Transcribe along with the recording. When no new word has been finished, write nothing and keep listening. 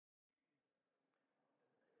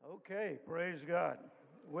Okay, praise God.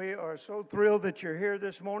 We are so thrilled that you're here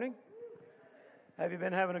this morning. Have you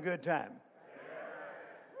been having a good time?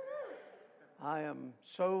 I am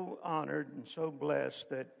so honored and so blessed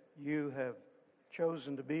that you have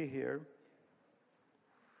chosen to be here.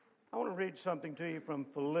 I want to read something to you from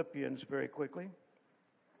Philippians very quickly.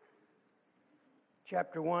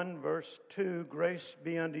 Chapter 1, verse 2, grace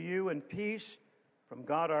be unto you and peace from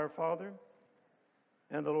God our Father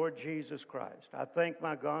and the Lord Jesus Christ. I thank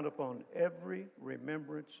my God upon every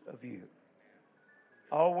remembrance of you,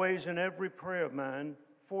 always in every prayer of mine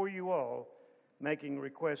for you all, making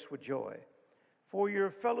requests with joy, for your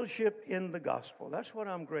fellowship in the gospel. That's what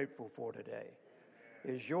I'm grateful for today,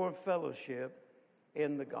 is your fellowship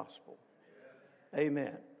in the gospel.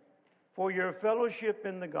 Amen. For your fellowship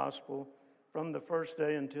in the gospel from the first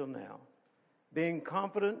day until now, being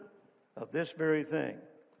confident of this very thing,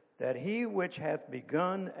 that he which hath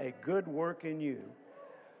begun a good work in you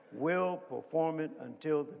will perform it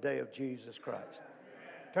until the day of Jesus Christ.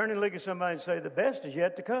 Turn and look at somebody and say, the best is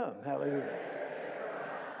yet to come. Hallelujah.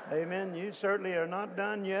 Amen. You certainly are not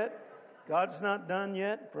done yet. God's not done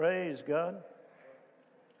yet. Praise God.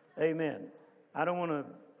 Amen. I don't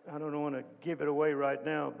want to give it away right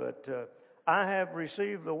now, but I have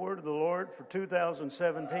received the word of the Lord for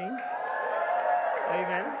 2017.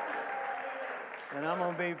 Amen. And I'm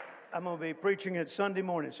going to be preaching it Sunday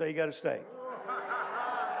morning, so you got to stay.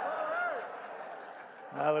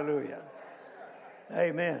 Hallelujah.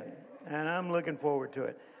 Amen. And I'm looking forward to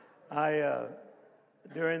it.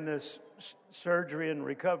 During this surgery and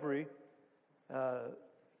recovery,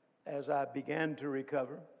 as I began to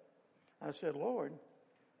recover, I said, Lord,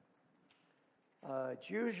 it's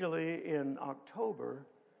usually in October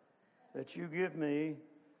that you give me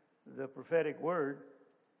the prophetic word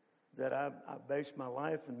that I base my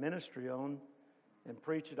life and ministry on and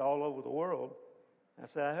preach it all over the world. I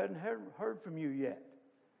said, I hadn't heard from you yet.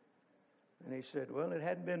 And he said, well, it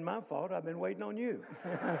hadn't been my fault. I've been waiting on you.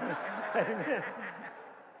 Amen.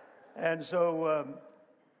 And so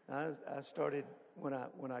I started,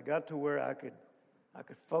 when I got to where I could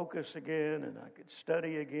focus again and I could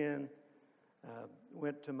study again,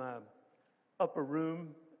 went to my upper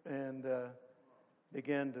room and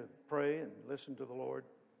began to pray and listen to the Lord.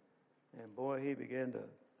 And boy, he began to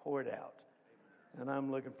pour it out. And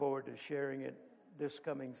I'm looking forward to sharing it this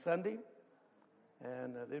coming Sunday.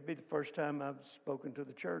 And it'll be the first time I've spoken to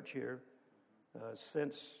the church here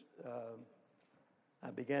since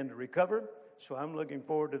I began to recover. So I'm looking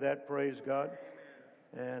forward to that, praise God.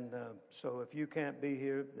 And so if you can't be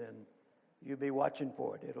here, then you'll be watching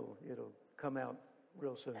for it. It'll come out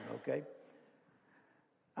real soon, okay?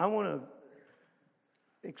 I want to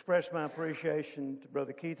express my appreciation to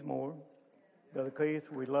Brother Keith Moore. Brother Keith,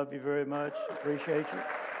 we love you very much. Appreciate you.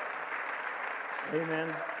 Amen.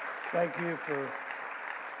 Thank you for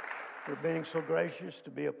being so gracious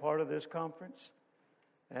to be a part of this conference.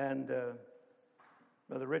 And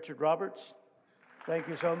Brother Richard Roberts, thank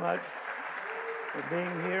you so much for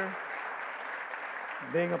being here,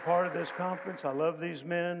 being a part of this conference. I love these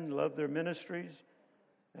men, love their ministries,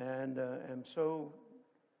 and am so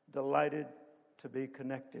delighted to be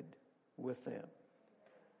connected with them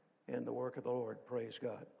in the work of the Lord. Praise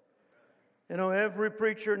God. You know, every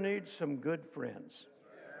preacher needs some good friends,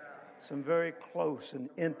 some very close and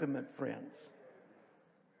intimate friends.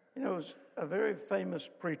 You know, a very famous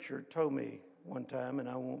preacher told me one time, and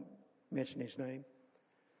I won't mention his name,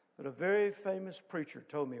 but a very famous preacher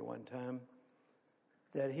told me one time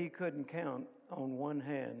that he couldn't count on one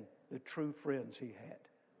hand the true friends he had.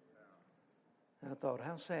 And I thought,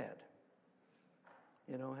 how sad.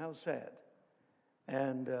 You know, how sad.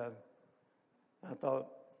 And I thought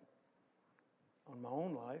on my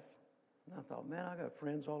own life, and I thought, man, I got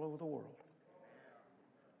friends all over the world.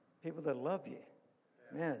 People that love you.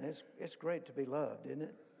 Man, it's great to be loved, isn't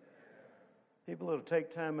it? People that will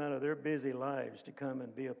take time out of their busy lives to come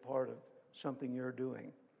and be a part of something you're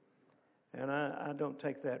doing. And I don't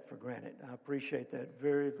take that for granted. I appreciate that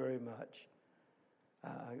very, very much.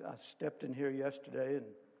 I stepped in here yesterday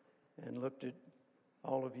and looked at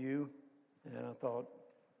all of you, and I thought,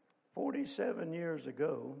 47 years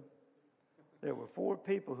ago, there were 4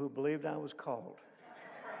 people who believed I was called.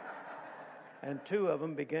 And 2 of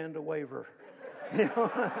them began to waver. You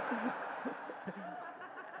know?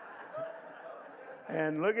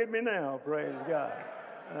 And look at me now, praise God.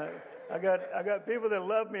 I got people that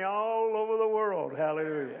love me all over the world,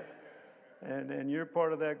 hallelujah. And you're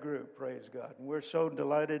part of that group, praise God. And we're so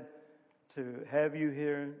delighted to have you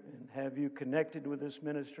here and have you connected with this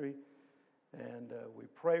ministry. And we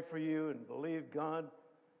pray for you and believe God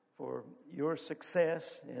for your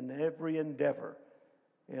success in every endeavor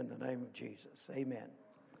in the name of Jesus. Amen.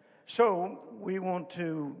 So we want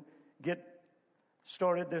to get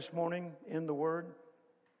started this morning in the Word,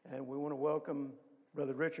 and we want to welcome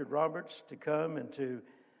Brother Richard Roberts to come and to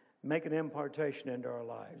make an impartation into our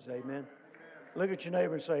lives. Amen. Look at your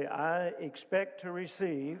neighbor and say, I expect to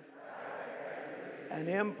receive an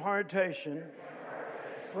impartation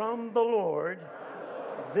from the Lord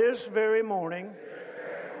this very morning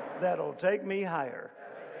that'll take me higher.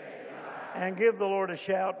 And give the Lord a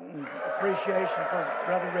shout and appreciation for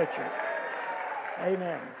Brother Richard.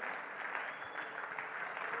 Amen.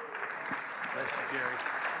 Bless you, Jerry.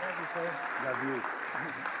 Love you, sir. Love you.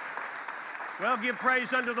 Well, give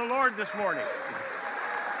praise unto the Lord this morning.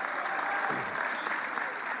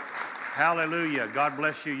 Hallelujah. God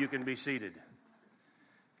bless you. You can be seated.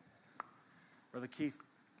 Brother Keith,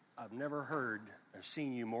 I've never heard or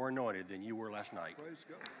seen you more anointed than you were last night. Praise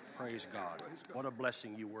God. Praise God. Praise God. What a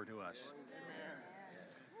blessing you were to us.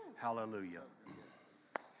 Hallelujah.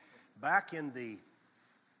 Back in the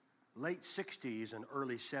late 60s and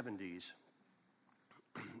early 70s,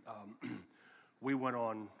 we went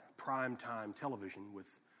on primetime television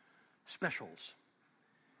with specials,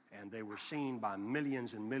 and they were seen by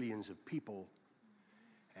millions and millions of people,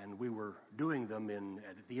 and we were doing them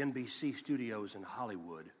at the NBC studios in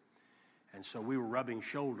Hollywood, and so we were rubbing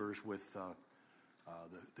shoulders with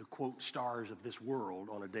the quote stars of this world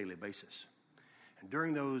on a daily basis. And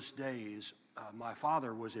during those days, my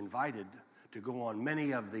father was invited to go on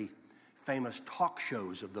many of the famous talk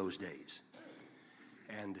shows of those days.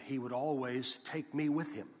 And he would always take me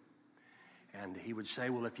with him. And he would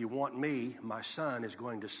say, well, if you want me, my son is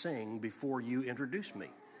going to sing before you introduce me.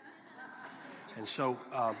 And so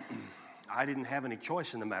I didn't have any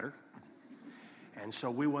choice in the matter. And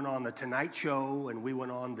so we went on the Tonight Show, and we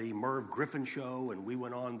went on the Merv Griffin Show, and we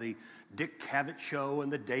went on the Dick Cavett Show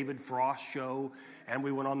and the David Frost Show, and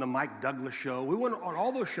we went on the Mike Douglas Show. We went on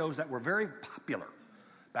all those shows that were very popular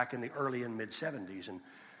back in the early and mid-'70s. And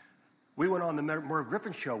we went on the Merv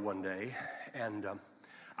Griffin Show one day, and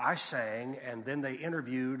I sang, and then they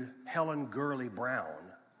interviewed Helen Gurley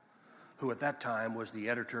Brown, who at that time was the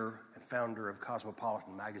editor and founder of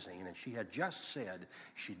Cosmopolitan magazine, and she had just said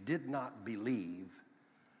she did not believe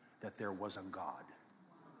that there was a God.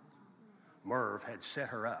 Merv had set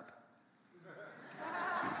her up.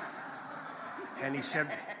 And he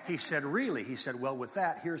said, really? He said, well, with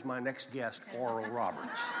that, here's my next guest, Oral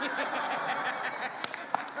Roberts.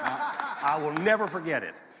 I will never forget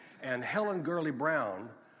it. And Helen Gurley Brown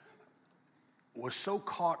was so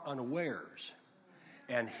caught unawares,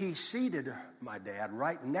 and he seated my dad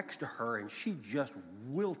right next to her, and she just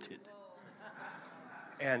wilted.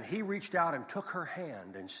 And he reached out and took her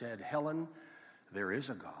hand and said, Helen, there is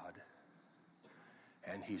a God,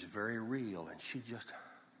 and he's very real. And she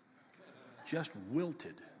just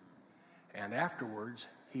wilted. And afterwards,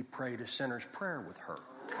 he prayed a sinner's prayer with her.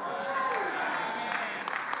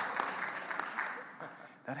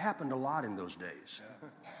 That happened a lot in those days.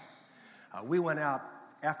 We went out,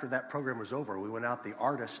 after that program was over, we went out the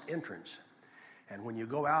artist entrance. And when you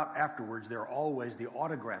go out afterwards, there are always the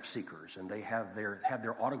autograph seekers, and they have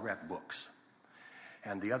their autograph books.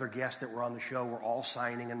 And the other guests that were on the show were all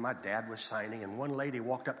signing, and my dad was signing. And one lady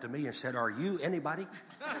walked up to me and said, are you anybody?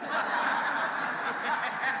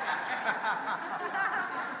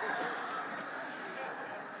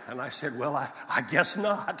 And I said, well, I guess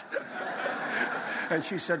not. And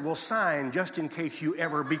she said, well, sign just in case you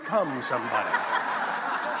ever become somebody.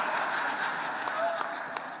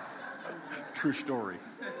 True story.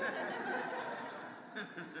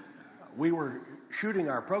 We were shooting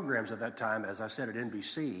our programs at that time, as I said, at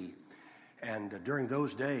NBC. And during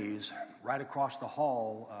those days, right across the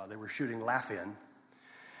hall, they were shooting Laugh-In.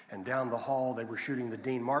 And down the hall, they were shooting the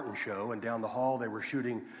Dean Martin Show. And down the hall, they were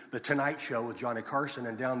shooting the Tonight Show with Johnny Carson.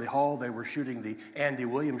 And down the hall, they were shooting the Andy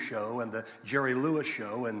Williams Show and the Jerry Lewis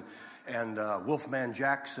Show and Wolfman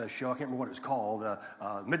Jack's show. I can't remember what it's called.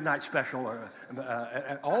 Midnight Special.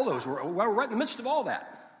 All those were right in the midst of all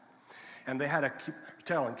that. And they had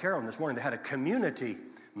telling Carolyn this morning, they had a community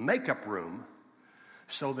makeup room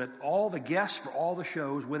so that all the guests for all the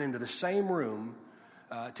shows went into the same room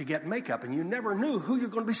to get makeup, and you never knew who you're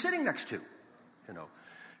going to be sitting next to. You know,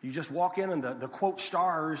 you just walk in, and the quote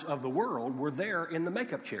stars of the world were there in the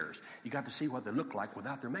makeup chairs. You got to see what they looked like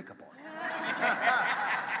without their makeup on.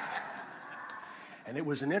 And it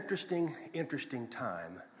was an interesting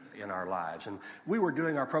time in our lives. And we were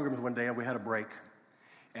doing our programs one day, and we had a break.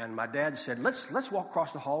 And my dad said, "Let's walk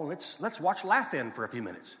across the hall and let's watch Laugh-In for a few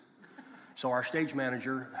minutes." So our stage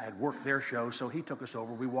manager had worked their show, so he took us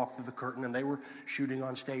over. We walked through the curtain, and they were shooting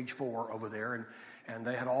on stage 4 over there, and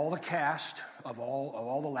they had all the cast of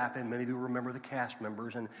all the Laugh-In. Many of you remember the cast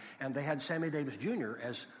members, and they had Sammy Davis Jr.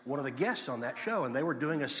 as one of the guests on that show, and they were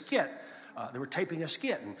doing a skit. They were taping a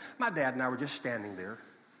skit, and my dad and I were just standing there,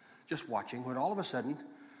 just watching, when all of a sudden,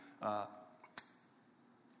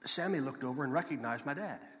 Sammy looked over and recognized my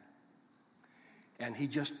dad. And he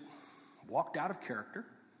just walked out of character,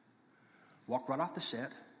 walked right off the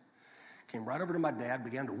set, came right over to my dad,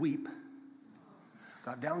 began to weep,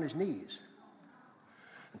 got down on his knees,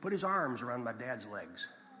 and put his arms around my dad's legs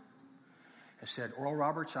and said, "Oral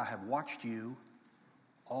Roberts, I have watched you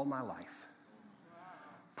all my life.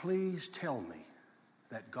 Please tell me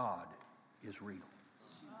that God is real."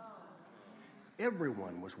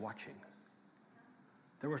 Everyone was watching.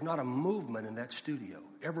 There was not a movement in that studio.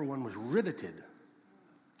 Everyone was riveted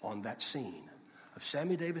on that scene of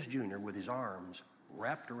Sammy Davis Jr. with his arms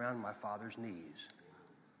wrapped around my father's knees,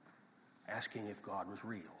 asking if God was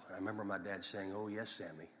real. And I remember my dad saying, "Oh, yes,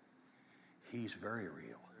 Sammy, he's very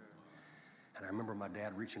real." And I remember my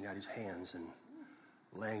dad reaching out his hands and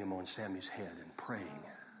laying them on Sammy's head and praying.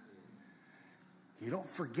 You don't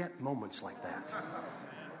forget moments like that,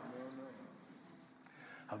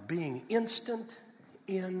 of being instant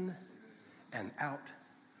in and out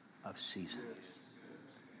of season.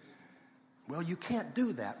 Well, you can't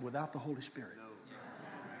do that without the Holy Spirit.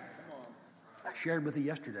 I shared with you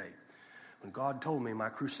yesterday when God told me my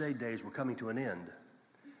crusade days were coming to an end,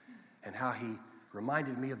 and how he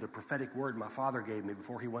reminded me of the prophetic word my father gave me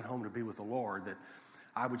before he went home to be with the Lord, that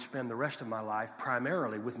I would spend the rest of my life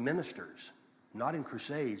primarily with ministers, not in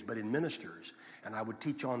crusades, but in ministers. And I would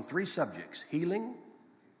teach on 3 subjects: healing,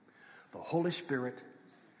 the Holy Spirit,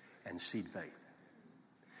 and seed faith.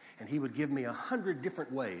 And he would give me 100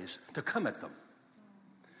 different ways to come at them.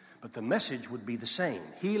 But the message would be the same: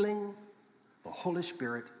 healing, the Holy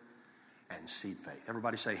Spirit, and seed faith.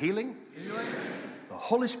 Everybody say healing, the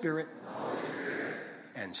Holy Spirit,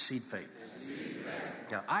 and seed faith.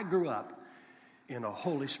 Now, I grew up in a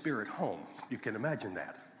Holy Spirit home. You can imagine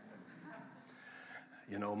that.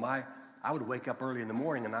 You know, I would wake up early in the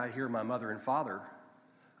morning and I'd hear my mother and father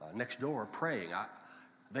next door praying.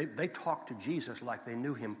 They talked to Jesus like they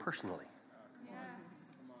knew him personally.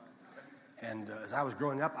 And as I was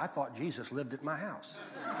growing up, I thought Jesus lived at my house.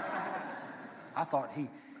 I thought he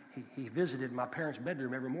visited my parents'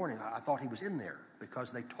 bedroom every morning. I thought he was in there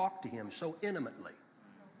because they talked to him so intimately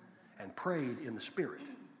and prayed in the Spirit.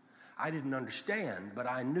 I didn't understand, but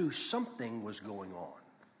I knew something was going on.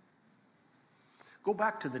 Go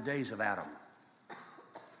back to the days of Adam.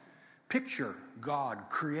 Picture God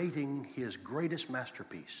creating his greatest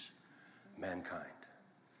masterpiece, mankind.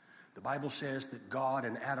 The Bible says that God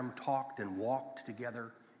and Adam talked and walked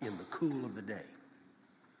together in the cool of the day.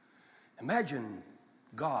 Imagine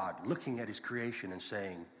God looking at his creation and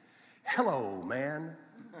saying, "Hello, man."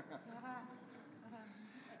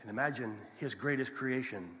 And imagine his greatest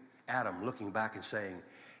creation, Adam, looking back and saying,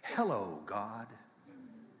 "Hello, God."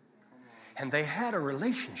 And they had a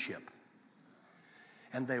relationship.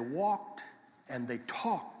 And they walked and they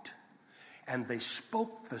talked and they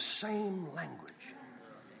spoke the same language.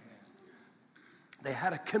 They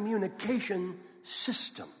had a communication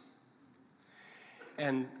system.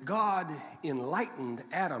 And God enlightened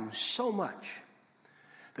Adam so much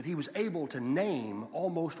that he was able to name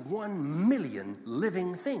almost 1 million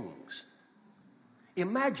living things.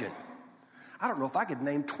 Imagine, I don't know if I could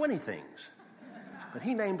name 20 things, but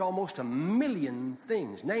he named almost 1 million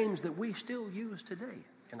things, names that we still use today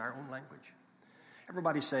in our own language.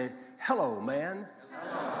 Everybody say, "Hello, man."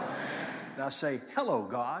 Hello, man. Now say, "Hello,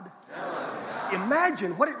 God." Hello, God.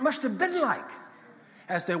 Imagine what it must have been like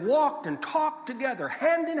as they walked and talked together,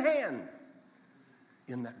 hand in hand,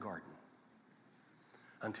 in that garden,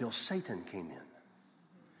 until Satan came in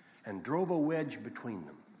and drove a wedge between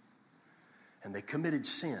them. And they committed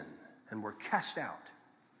sin and were cast out.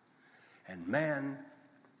 And man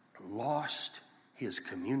lost his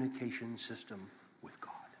communication system with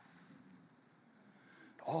God.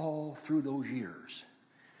 All through those years,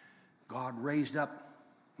 God raised up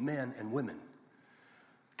men and women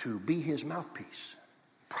to be his mouthpiece,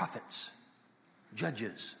 prophets,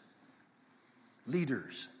 judges,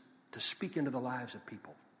 leaders, to speak into the lives of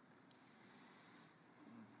people.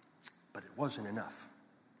 But it wasn't enough.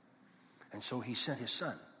 And so he sent his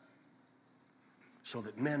son so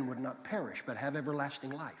that men would not perish but have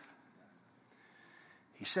everlasting life.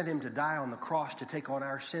 He sent him to die on the cross to take on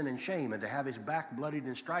our sin and shame, and to have his back bloodied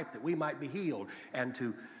and striped that we might be healed, and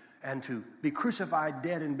to be crucified,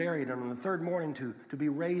 dead, and buried, and on the third morning to be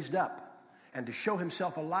raised up and to show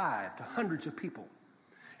himself alive to hundreds of people,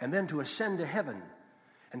 and then to ascend to heaven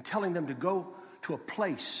and telling them to go to a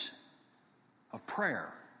place of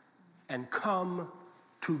prayer and come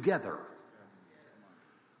together,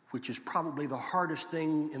 which is probably the hardest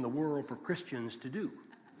thing in the world for Christians to do.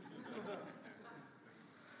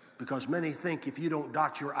 Because many think if you don't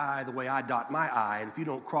dot your I the way I dot my I, and if you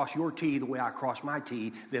don't cross your T the way I cross my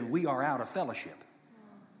T, then we are out of fellowship.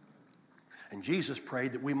 And Jesus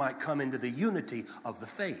prayed that we might come into the unity of the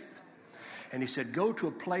faith. And he said, go to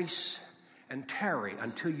a place and tarry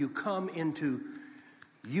until you come into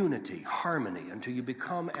unity, harmony, until you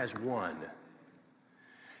become as one.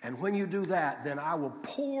 And when you do that, then I will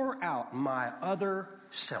pour out my other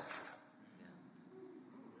self.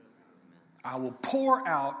 I will pour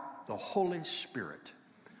out the Holy Spirit,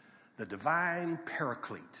 the divine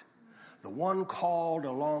paraclete, the one called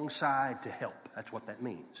alongside to help. That's what that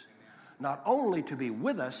means. Not only to be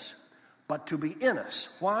with us, but to be in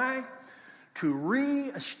us. Why? To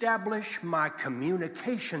reestablish my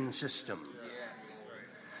communication system,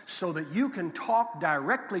 so that you can talk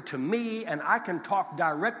directly to me and I can talk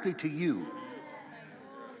directly to you.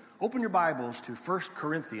 Open your Bibles to 1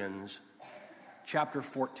 Corinthians chapter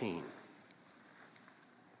 14.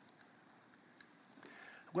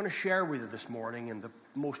 I'm going to share with you this morning in the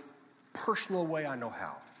most personal way I know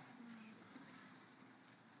how.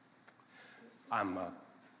 I'm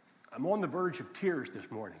on the verge of tears this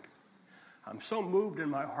morning. I'm so moved in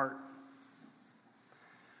my heart.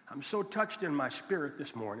 I'm so touched in my spirit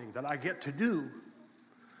this morning that I get to do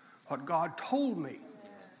what God told me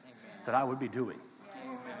that I would be doing.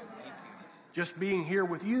 Just being here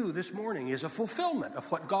with you this morning is a fulfillment of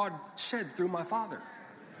what God said through my Father.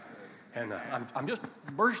 And I'm just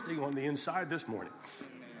bursting on the inside this morning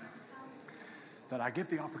that I get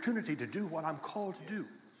the opportunity to do what I'm called to do.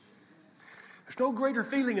 There's no greater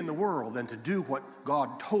feeling in the world than to do what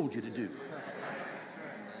God told you to do.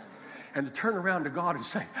 And to turn around to God and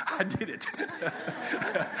say, I did it.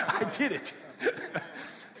 I did it.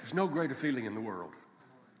 There's no greater feeling in the world.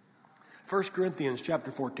 1 Corinthians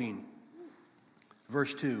chapter 14,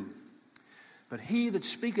 verse 2. But he that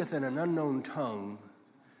speaketh in an unknown tongue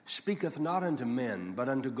speaketh not unto men, but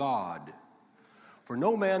unto God. For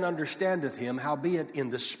no man understandeth him, howbeit in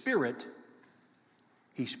the Spirit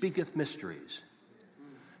he speaketh mysteries.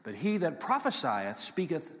 But he that prophesieth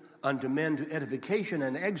speaketh unto men to edification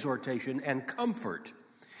and exhortation and comfort.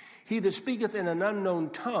 He that speaketh in an unknown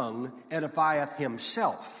tongue edifieth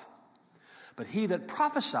himself. But he that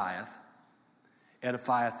prophesieth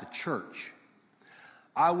edifieth the church.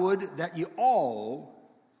 I would that ye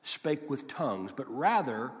all spake with tongues, but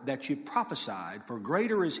rather that ye prophesied, for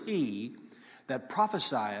greater is he that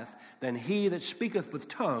prophesieth than he that speaketh with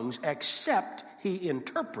tongues, except he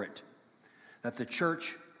interpret, that the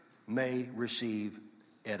church may receive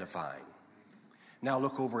edifying. Now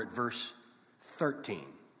look over at verse 13.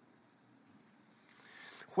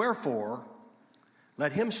 Wherefore,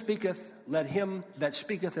 let him that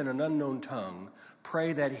speaketh in an unknown tongue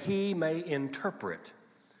pray that he may interpret.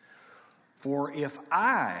 For if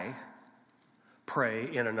I pray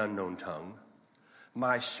in an unknown tongue,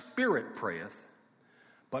 my spirit prayeth,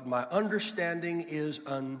 but my understanding is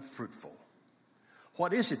unfruitful.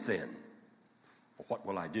 What is it then? What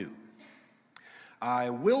will I do? I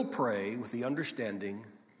will pray with the understanding,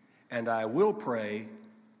 and I will pray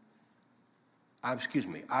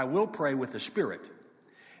with the Spirit,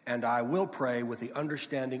 and I will pray with the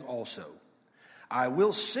understanding also. I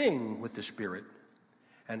will sing with the Spirit,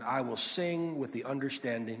 and I will sing with the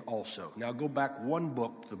understanding also. Now go back one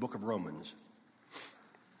book, the book of Romans,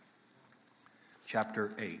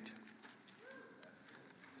 chapter 8.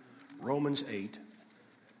 Romans 8,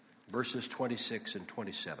 verses 26 and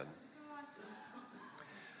 27.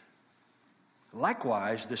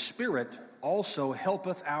 Likewise, the Spirit also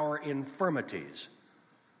helpeth our infirmities.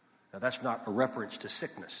 Now, that's not a reference to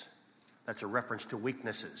sickness. That's a reference to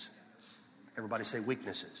weaknesses. Everybody say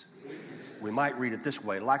weaknesses. We might read it this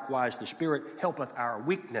way. Likewise, the Spirit helpeth our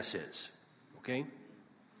weaknesses. Okay?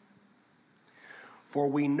 For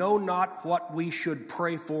we know not what we should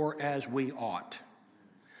pray for as we ought.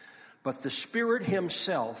 But the Spirit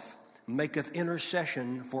himself maketh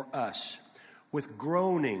intercession for us with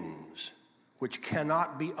groanings which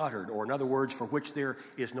cannot be uttered, or in other words, for which there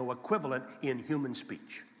is no equivalent in human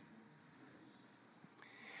speech.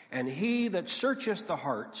 And he that searcheth the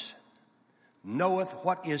hearts knoweth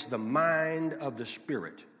what is the mind of the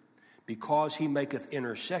Spirit, because he maketh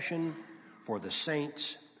intercession for the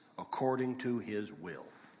saints according to his will.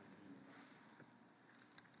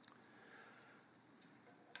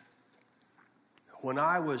 When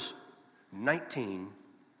I was 19,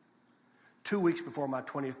 2 weeks before my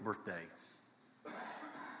 20th birthday,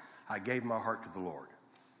 I gave my heart to the Lord.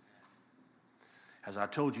 As I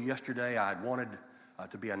told you yesterday, I had wanted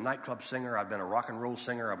to be a nightclub singer. I'd been a rock and roll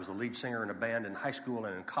singer. I was the lead singer in a band in high school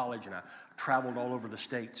and in college, and I traveled all over the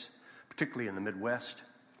states, particularly in the Midwest.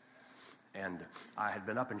 And I had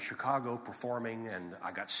been up in Chicago performing, and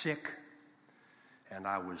I got sick, and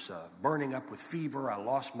I was burning up with fever. I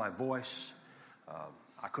lost my voice.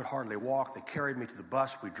 I could hardly walk. They carried me to the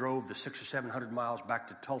bus. We drove the 600 or 700 miles back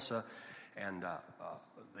to Tulsa, and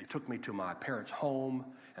they took me to my parents' home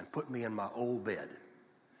and put me in my old bed.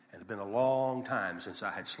 It had been a long time since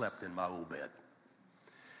I had slept in my old bed.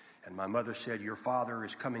 And my mother said, "Your father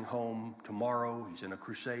is coming home tomorrow. He's in a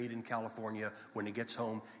crusade in California. When he gets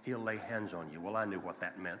home, he'll lay hands on you." Well, I knew what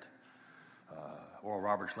that meant. Oral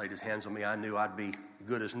Roberts laid his hands on me. I knew I'd be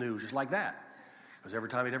good as new, just like that. Because every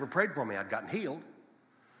time he'd ever prayed for me, I'd gotten healed.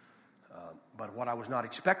 But what I was not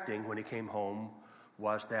expecting when he came home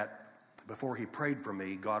was that before he prayed for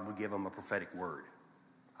me, God would give him a prophetic word.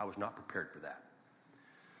 I was not prepared for that.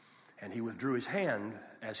 And he withdrew his hand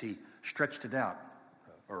as he stretched it out,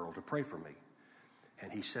 Earl, to pray for me.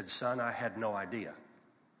 And he said, "Son, I had no idea."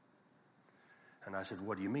 And I said,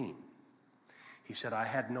 "What do you mean?" He said, "I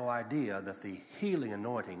had no idea that the healing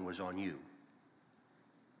anointing was on you."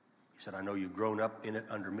 He said, "I know you've grown up in it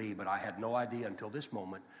under me, but I had no idea until this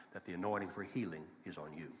moment that the anointing for healing is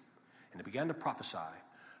on you." And he began to prophesy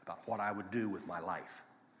about what I would do with my life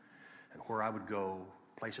and where I would go,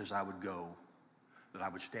 places I would go, that I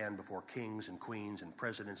would stand before kings and queens and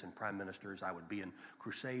presidents and prime ministers. I would be in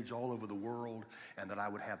crusades all over the world, and that I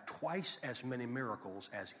would have twice as many miracles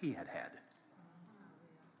as he had had.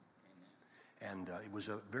 And it was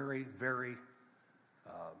a very, very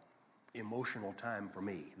emotional time for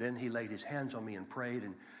me. Then he laid his hands on me and prayed,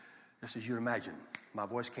 and just as you'd imagine, my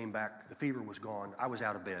voice came back, the fever was gone, I was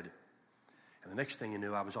out of bed, and the next thing you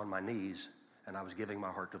knew, I was on my knees, and I was giving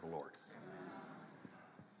my heart to the Lord.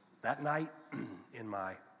 That night, in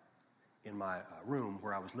my room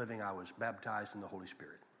where I was living, I was baptized in the Holy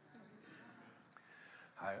Spirit.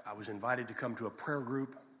 I was invited to come to a prayer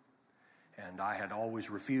group, and I had always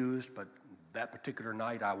refused, but that particular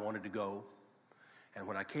night I wanted to go. And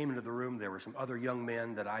when I came into the room, there were some other young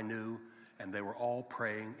men that I knew, and they were all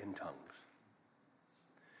praying in tongues.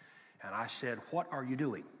 And I said, "What are you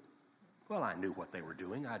doing?" Well, I knew what they were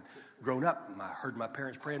doing. I'd grown up, and I heard my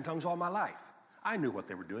parents pray in tongues all my life. I knew what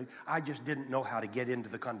they were doing. I just didn't know how to get into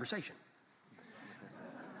the conversation.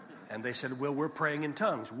 And they said, "Well, we're praying in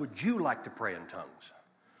tongues. Would you like to pray in tongues?"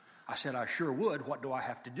 I said, "I sure would. What do I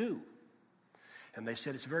have to do?" And they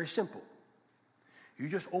said, "It's very simple. You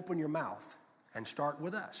just open your mouth and start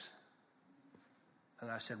with us." And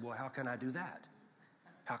I said, "Well, how can I do that?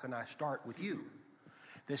 How can I start with you?"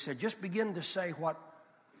 They said, "Just begin to say what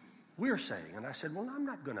we're saying." And I said, "Well, I'm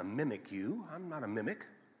not going to mimic you. I'm not a mimic."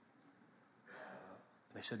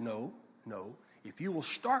 They said, no. If you will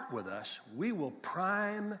start with us, we will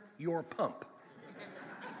prime your pump."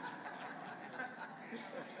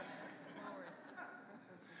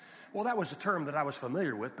 Well, that was a term that I was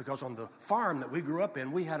familiar with, because on the farm that we grew up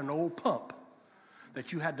in, we had an old pump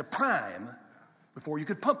that you had to prime before you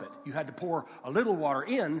could pump it. You had to pour a little water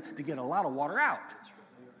in to get a lot of water out.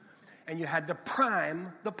 And you had to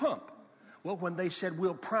prime the pump. Well, when they said,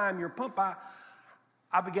 "We'll prime your pump,"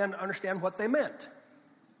 I began to understand what they meant.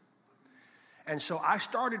 And so I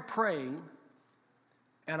started praying,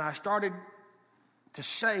 and I started to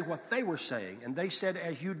say what they were saying. And they said,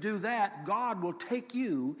 "As you do that, God will take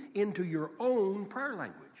you into your own prayer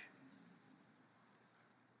language."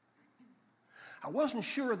 I wasn't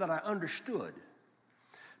sure that I understood,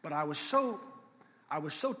 but I was so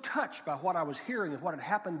touched by what I was hearing and what had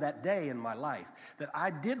happened that day in my life that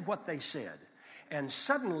I did what they said. And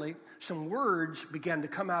suddenly, some words began to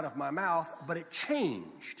come out of my mouth, but it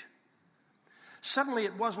changed. Suddenly,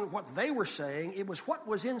 it wasn't what they were saying, it was what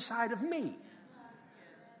was inside of me.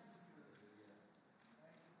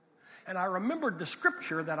 And I remembered the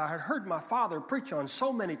scripture that I had heard my father preach on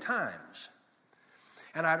so many times.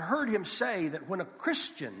 And I'd heard him say that when a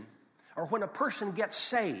Christian or when a person gets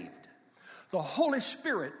saved, the Holy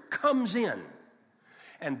Spirit comes in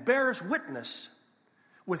and bears witness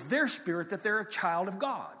with their spirit that they're a child of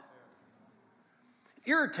God. It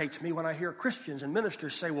irritates me when I hear Christians and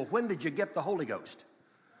ministers say, "Well, when did you get the Holy Ghost?"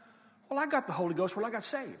 Well, I got the Holy Ghost when I got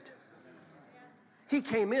saved. He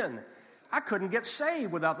came in. I couldn't get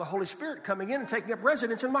saved without the Holy Spirit coming in and taking up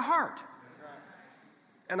residence in my heart.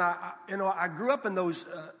 And I grew up in those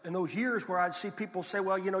years where I'd see people say,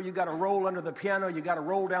 "Well, you got to roll under the piano, you got to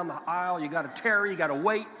roll down the aisle, you got to tarry, you got to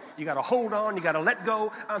wait, you got to hold on, you got to let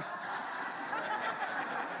go."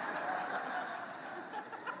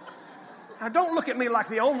 Now, don't look at me like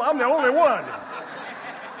I'm the only one.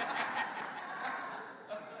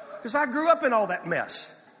 Because I grew up in all that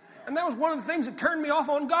mess. And that was one of the things that turned me off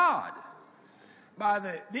on God. By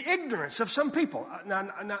the ignorance of some people. Now,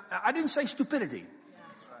 I didn't say stupidity.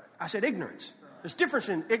 I said ignorance. There's a difference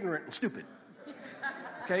in ignorant and stupid.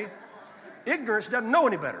 Okay? Ignorance doesn't know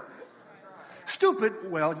any better. Stupid,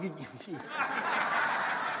 well,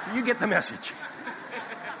 you get the message.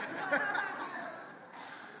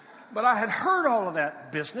 But I had heard all of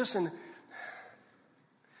that business, and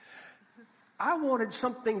I wanted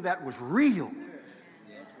something that was real.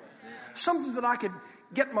 Something that I could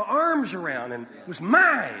get my arms around and was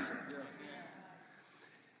mine.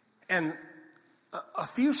 And a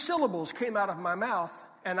few syllables came out of my mouth,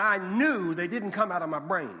 and I knew they didn't come out of my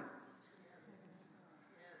brain.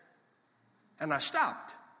 And I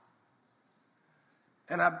stopped.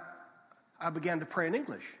 And I began to pray in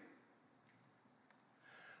English.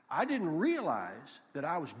 I didn't realize that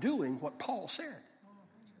I was doing what Paul said.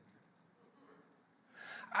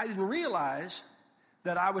 I didn't realize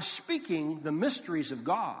that I was speaking the mysteries of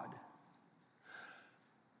God,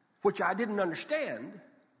 which I didn't understand,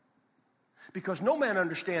 because no man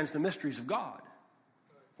understands the mysteries of God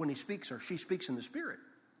when he speaks or she speaks in the Spirit.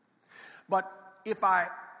 But if I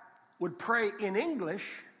would pray in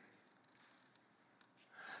English,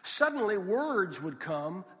 suddenly words would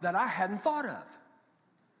come that I hadn't thought of.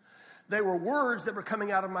 They were words that were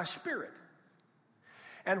coming out of my spirit.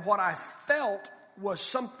 And what I felt was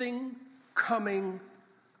something coming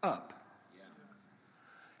up.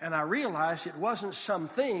 And I realized it wasn't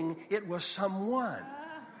something, it was someone.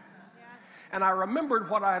 And I remembered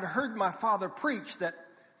what I had heard my father preach, that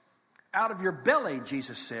out of your belly,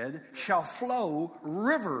 Jesus said, shall flow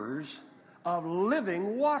rivers of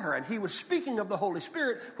living water. And he was speaking of the Holy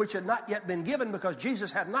Spirit, which had not yet been given because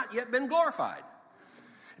Jesus had not yet been glorified.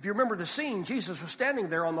 If you remember the scene, Jesus was standing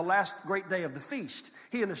there on the last great day of the feast.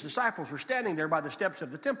 He and his disciples were standing there by the steps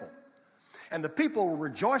of the temple. And the people were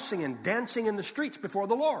rejoicing and dancing in the streets before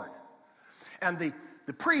the Lord. And the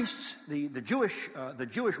priests, the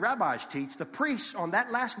Jewish rabbis teach, the priests on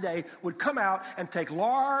that last day would come out and take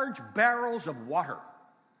large barrels of water.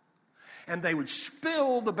 And they would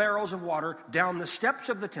spill the barrels of water down the steps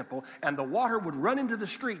of the temple, and the water would run into the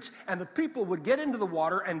streets, and the people would get into the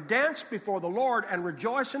water and dance before the Lord and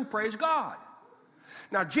rejoice and praise God.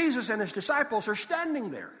 Now, Jesus and his disciples are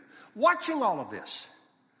standing there, watching all of this.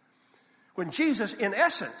 When Jesus, in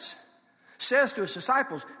essence, says to his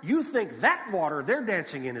disciples, you think that water they're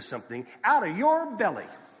dancing in is something, out of your belly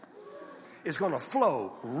is going to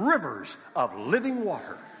flow rivers of living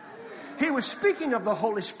water. He was speaking of the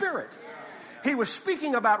Holy Spirit. He was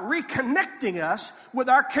speaking about reconnecting us with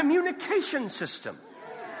our communication system,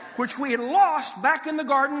 which we had lost back in the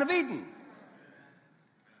Garden of Eden.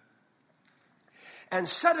 And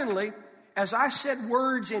suddenly, as I said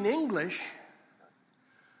words in English,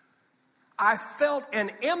 I felt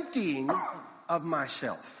an emptying of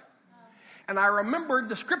myself. And I remembered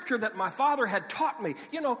the scripture that my father had taught me.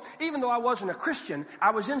 You know, even though I wasn't a Christian,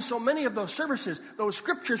 I was in so many of those services. Those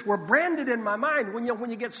scriptures were branded in my mind. When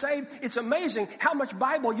you get saved, it's amazing how much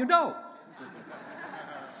Bible you know.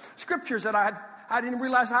 Scriptures that I didn't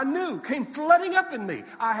realize I knew came flooding up in me.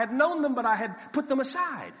 I had known them, but I had put them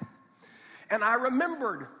aside. And I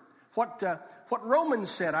remembered what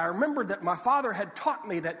Romans said. I remembered that my father had taught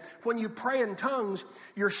me that when you pray in tongues,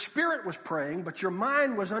 your spirit was praying, but your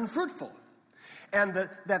mind was unfruitful. And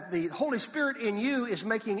that the Holy Spirit in you is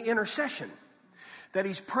making intercession. That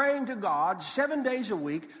he's praying to God 7 days a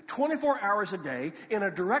week, 24 hours a day, in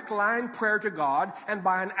a direct line prayer to God. And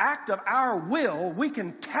by an act of our will, we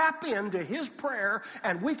can tap into his prayer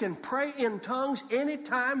and we can pray in tongues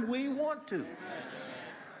anytime we want to.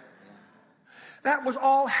 That was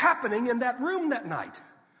all happening in that room that night.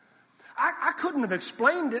 I couldn't have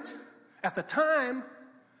explained it at the time.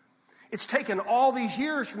 It's taken all these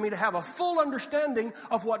years for me to have a full understanding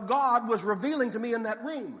of what God was revealing to me in that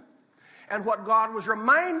room and what God was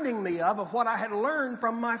reminding me of what I had learned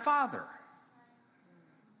from my father.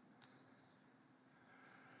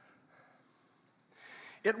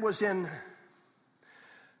 It was in,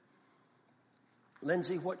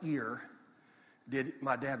 Lindsay, what year did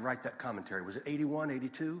my dad write that commentary? Was it 81,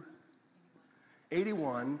 82?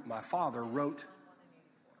 81, my father wrote,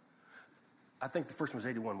 I think the first one was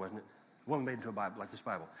 81, wasn't it? One made into a Bible, like this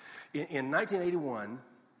Bible. In 1981,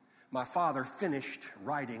 my father finished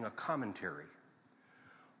writing a commentary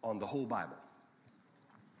on the whole Bible.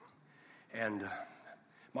 And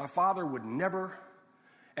my father would never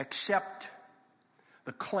accept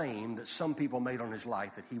the claim that some people made on his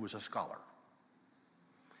life that he was a scholar.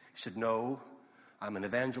 He said, no, I'm an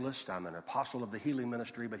evangelist, I'm an apostle of the healing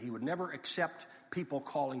ministry, but he would never accept people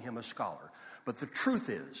calling him a scholar. But the truth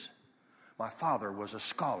is, my father was a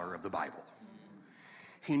scholar of the Bible.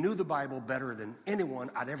 He knew the Bible better than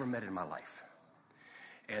anyone I'd ever met in my life.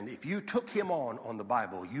 And if you took him on the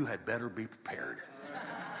Bible, you had better be prepared.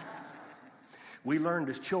 We learned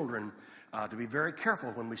as children to be very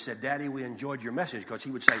careful when we said, Daddy, we enjoyed your message, because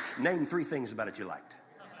he would say, name 3 things about it you liked.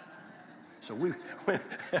 So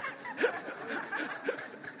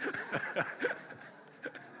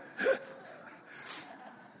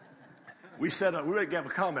we said, we would give a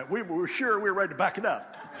comment. We were sure we were ready to back it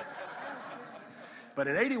up. But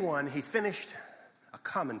in 81, he finished a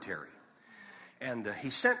commentary. And he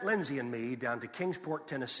sent Lindsay and me down to Kingsport,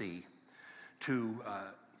 Tennessee to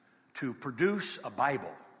produce a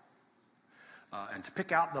Bible and to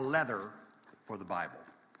pick out the leather for the Bible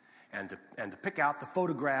and to pick out the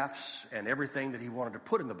photographs and everything that he wanted to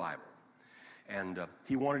put in the Bible. And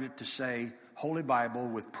he wanted it to say, Holy Bible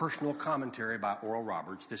with personal commentary by Oral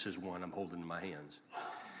Roberts. This is one I'm holding in my hands.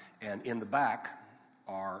 And in the back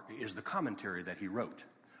is the commentary that he wrote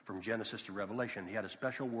from Genesis to Revelation. He had a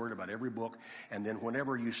special word about every book. And then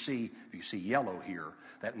whenever if you see yellow here,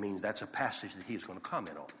 that means that's a passage that he's going to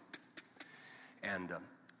comment on. And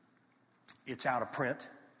it's out of print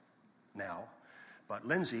now. But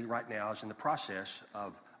Lindsay right now is in the process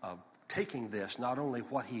of taking this, not only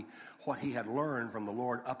what he had learned from the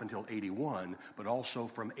Lord up until 81, but also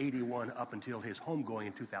from 81 up until his homegoing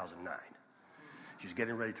in 2009. She's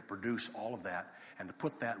getting ready to produce all of that and to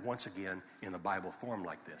put that once again in a Bible form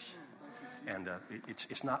like this. And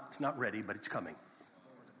it's not ready, but it's coming.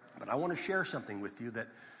 But I want to share something with you that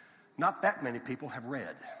not that many people have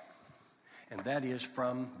read. And that is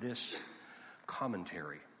from this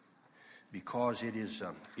commentary, because it is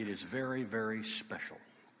very, very special.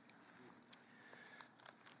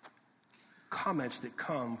 Comments that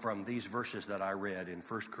come from these verses that I read in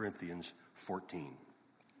 1 Corinthians 14.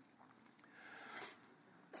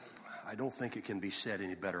 I don't think it can be said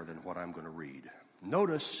any better than what I'm going to read.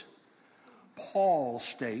 Notice, Paul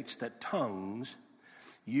states that tongues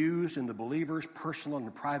used in the believer's personal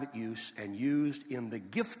and private use and used in the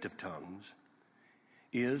gift of tongues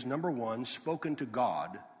is, number 1, spoken to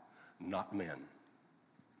God, not men.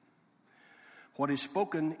 What is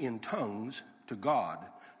spoken in tongues to God,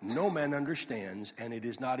 no man understands, and it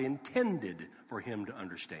is not intended for him to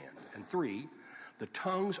understand. And 3, the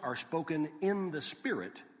tongues are spoken in the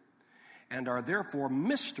Spirit and are therefore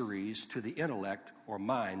mysteries to the intellect or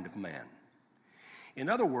mind of man. In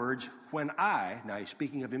other words, now he's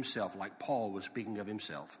speaking of himself like Paul was speaking of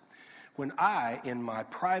himself. When I, in my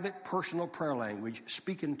private personal prayer language,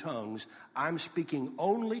 speak in tongues, I'm speaking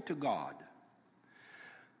only to God.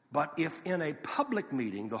 But if in a public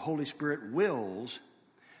meeting the Holy Spirit wills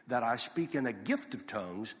that I speak in a gift of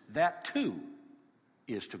tongues, that too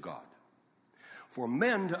is to God. For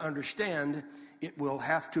men to understand, it will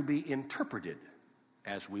have to be interpreted,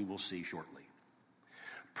 as we will see shortly.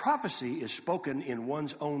 Prophecy is spoken in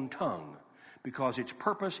one's own tongue because its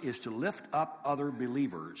purpose is to lift up other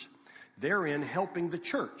believers, therein helping the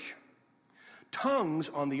church. Tongues,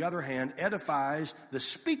 on the other hand, edifies the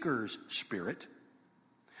speaker's spirit,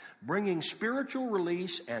 bringing spiritual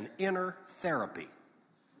release and inner therapy.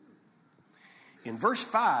 In verse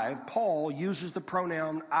 5, Paul uses the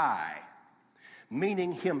pronoun I,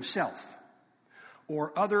 meaning himself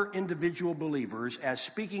or other individual believers, as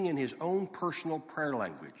speaking in his own personal prayer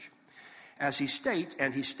language. As he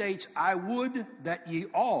states, I would that ye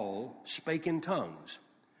all spake in tongues,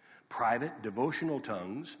 private devotional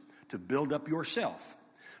tongues, to build up yourself.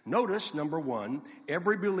 Notice, number 1,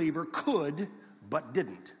 every believer could but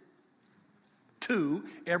didn't. 2,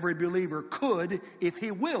 every believer could if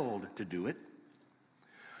he willed to do it.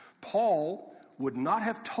 Paul would not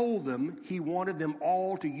have told them he wanted them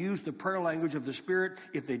all to use the prayer language of the Spirit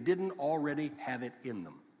if they didn't already have it in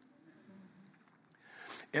them.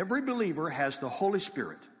 Every believer has the Holy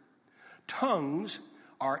Spirit. Tongues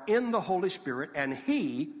are in the Holy Spirit, and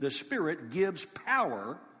he, the Spirit, gives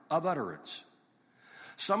power of utterance.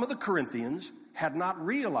 Some of the Corinthians had not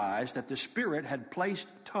realized that the Spirit had placed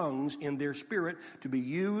tongues in their spirit to be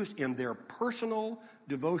used in their personal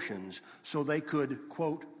devotions so they could,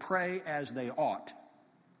 quote, pray as they ought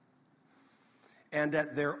and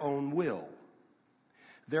at their own will.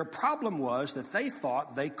 Their problem was that they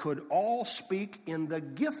thought they could all speak in the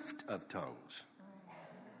gift of tongues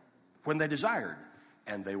when they desired,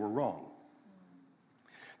 and they were wrong.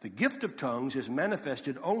 The gift of tongues is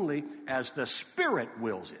manifested only as the Spirit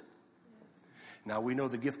wills it. Now, we know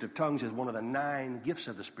the gift of tongues is one of the 9 gifts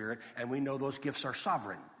of the Spirit, and we know those gifts are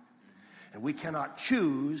sovereign. And we cannot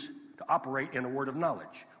choose to operate in a word of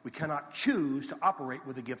knowledge. We cannot choose to operate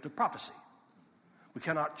with the gift of prophecy. We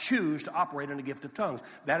cannot choose to operate in a gift of tongues.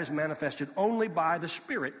 That is manifested only by the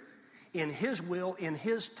Spirit in His will, in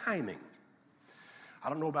His timing. I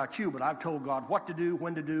don't know about you, but I've told God what to do,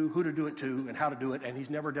 when to do, who to do it to, and how to do it, and He's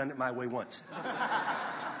never done it my way once.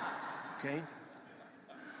 Okay?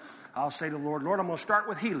 I'll say to the Lord, Lord, I'm going to start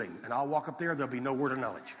with healing, and I'll walk up there, there'll be no word of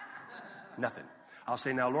knowledge. Nothing. I'll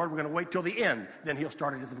say, now, Lord, we're going to wait till the end, then He'll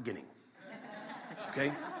start it at the beginning.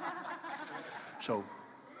 Okay? So,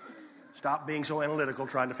 stop being so analytical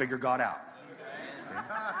trying to figure God out.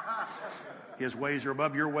 Okay? His ways are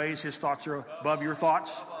above your ways, His thoughts are above your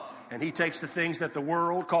thoughts. And He takes the things that the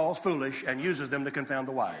world calls foolish and uses them to confound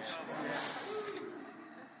the wise.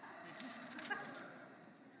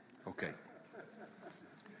 Okay.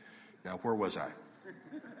 Now, where was I?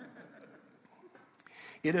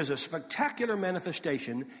 It is a spectacular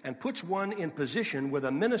manifestation and puts one in position with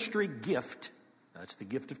a ministry gift, that's the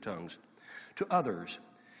gift of tongues, to others,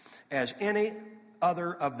 as any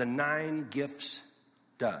other of the 9 gifts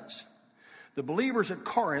does. The believers at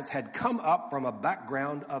Corinth had come up from a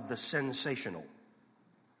background of the sensational.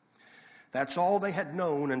 That's all they had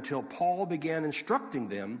known until Paul began instructing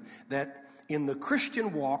them that in the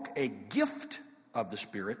Christian walk, a gift of the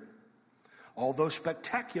Spirit, although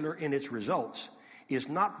spectacular in its results, is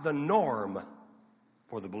not the norm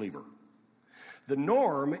for the believer. The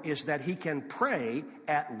norm is that he can pray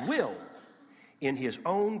at will in his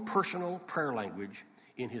own personal prayer language,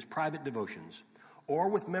 in his private devotions, or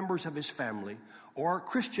with members of his family, or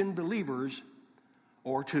Christian believers,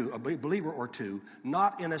 or two, a believer or two,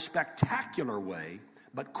 not in a spectacular way,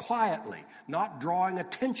 but quietly, not drawing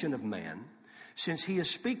attention of man, since he is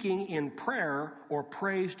speaking in prayer or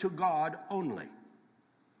praise to God only.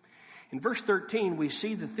 In verse 13, we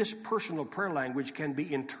see that this personal prayer language can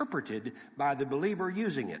be interpreted by the believer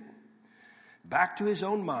using it back to his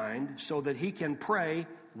own mind so that he can pray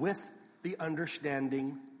with the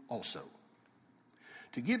understanding also.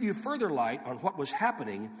 To give you further light on what was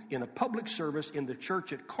happening in a public service in the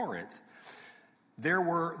church at Corinth, there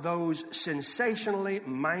were those sensationally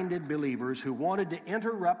minded believers who wanted to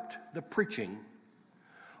interrupt the preaching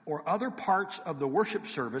or other parts of the worship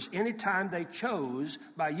service anytime they chose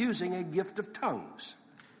by using a gift of tongues.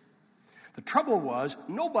 The trouble was,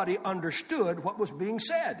 nobody understood what was being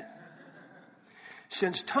said.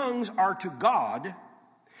 Since tongues are to God,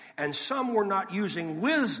 and some were not using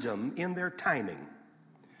wisdom in their timing.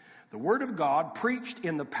 The Word of God, preached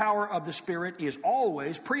in the power of the Spirit, is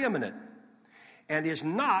always preeminent and is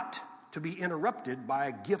not to be interrupted by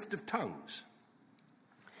a gift of tongues.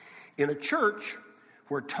 In a church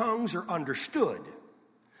where tongues are understood,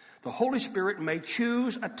 the Holy Spirit may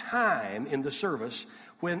choose a time in the service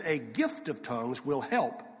when a gift of tongues will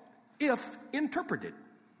help, if interpreted,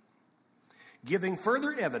 giving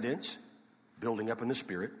further evidence, building up in the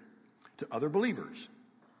Spirit, to other believers.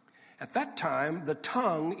 At that time, the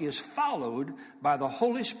tongue is followed by the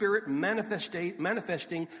Holy Spirit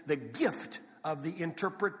manifesting the gift of the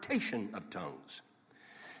interpretation of tongues.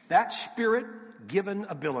 That Spirit-given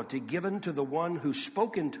ability given to the one who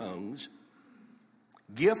spoke in tongues,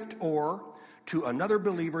 gift or to another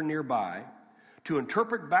believer nearby, to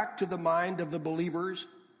interpret back to the mind of the believers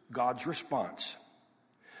God's response.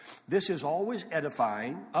 This is always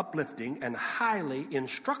edifying, uplifting, and highly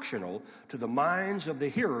instructional to the minds of the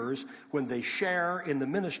hearers when they share in the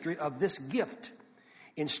ministry of this gift.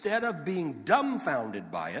 Instead of being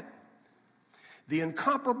dumbfounded by it, the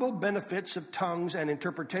incomparable benefits of tongues and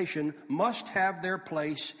interpretation must have their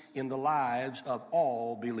place in the lives of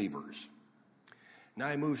all believers. Now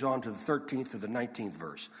he moves on to the 13th to the 19th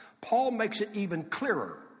verse. Paul makes it even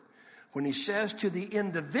clearer when he says to the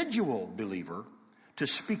individual believer to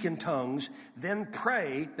speak in tongues, then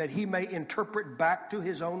pray that he may interpret back to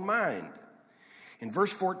his own mind. In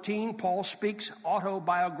verse 14, Paul speaks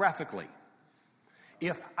autobiographically.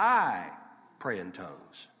 If I pray in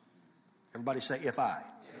tongues. Everybody say, if I.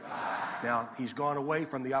 If I. Now, he's gone away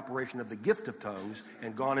from the operation of the gift of tongues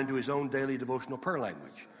and gone into his own daily devotional prayer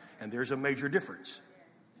language. And there's a major difference.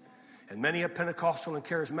 And many a Pentecostal and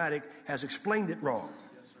charismatic has explained it wrong.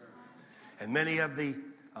 And many of the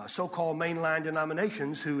so-called mainline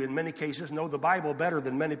denominations, who in many cases know the Bible better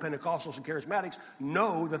than many Pentecostals and charismatics,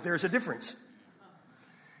 know that there's a difference.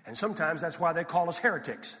 And sometimes that's why they call us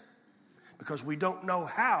heretics, because we don't know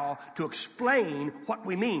how to explain what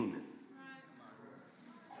we mean.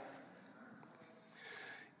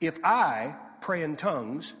 If I pray in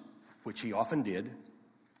tongues, which he often did,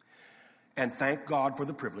 and thank God for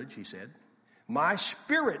the privilege, he said, my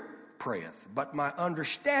spirit prayeth, but my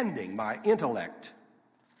understanding, my intellect,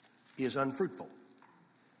 is unfruitful.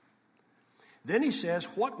 Then he says,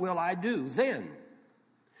 what will I do then?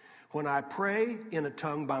 When I pray in a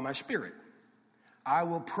tongue by my Spirit, I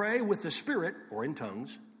will pray with the Spirit, or in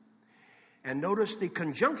tongues. And notice the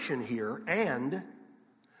conjunction here, and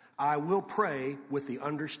I will pray with the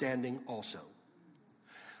understanding also.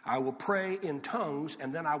 I will pray in tongues,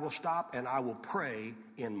 and then I will stop and I will pray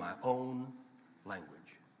in my own language.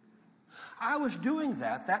 I was doing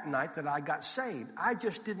that night that I got saved. I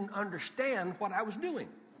just didn't understand what I was doing.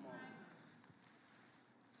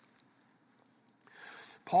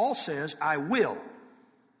 Paul says, I will.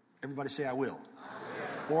 Everybody say, I will.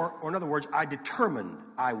 I will. Or in other words, I determined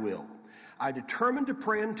I will. I determined to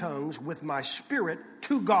pray in tongues with my spirit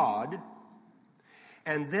to God.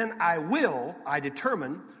 And then I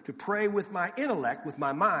determine to pray with my intellect, with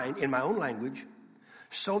my mind, in my own language,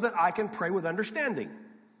 so that I can pray with understanding.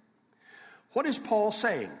 What is Paul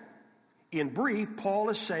saying? In brief, Paul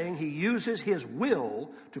is saying he uses his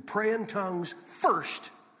will to pray in tongues first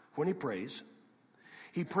when he prays.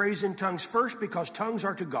 He prays in tongues first because tongues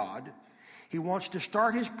are to God. He wants to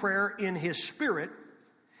start his prayer in his spirit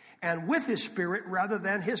and with his spirit rather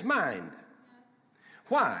than his mind.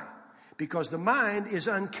 Why? Because the mind is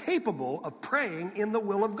incapable of praying in the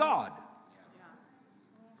will of God.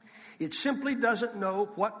 It simply doesn't know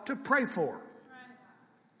what to pray for.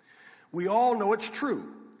 We all know it's true.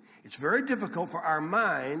 It's very difficult for our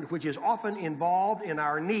mind, which is often involved in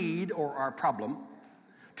our need or our problem,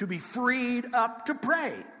 to be freed up to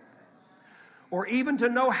pray or even to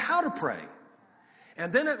know how to pray.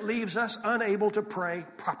 And then it leaves us unable to pray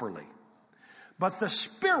properly. But the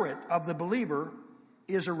spirit of the believer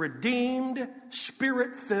is a redeemed,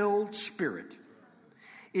 spirit-filled spirit.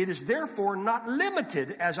 It is therefore not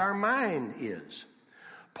limited as our mind is.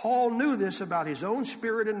 Paul knew this about his own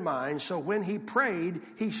spirit and mind, so when he prayed,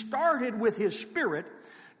 he started with his spirit,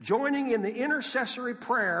 joining in the intercessory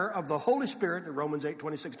prayer of the Holy Spirit, the Romans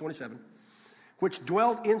 8:26-27, which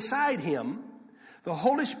dwelt inside him. The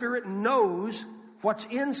Holy Spirit knows what's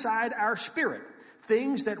inside our spirit,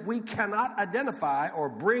 things that we cannot identify or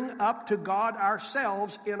bring up to God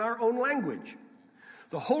ourselves in our own language.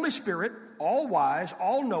 The Holy Spirit, all wise,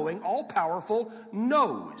 all knowing, all powerful,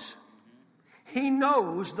 knows. He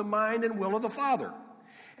knows the mind and will of the Father.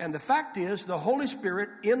 And the fact is, the Holy Spirit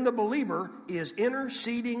in the believer is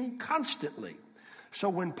interceding constantly. So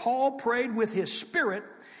when Paul prayed with his spirit,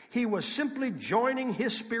 he was simply joining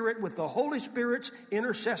his spirit with the Holy Spirit's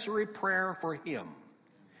intercessory prayer for him.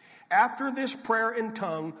 After this prayer in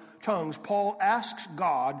tongues, Paul asks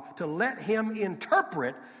God to let him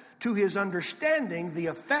interpret to his understanding the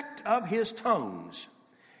effect of his tongues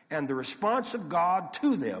and the response of God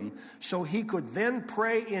to them, so he could then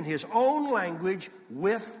pray in his own language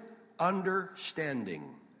with understanding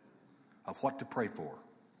of what to pray for.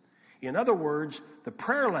 In other words, the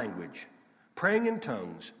prayer language, praying in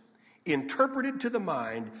tongues, interpreted to the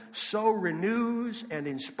mind, so renews and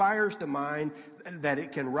inspires the mind that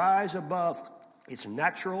it can rise above its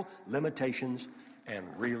natural limitations and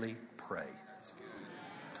really pray.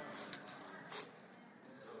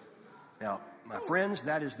 Now, my friends,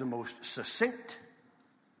 that is the most succinct,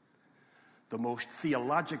 the most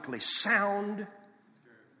theologically sound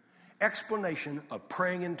explanation of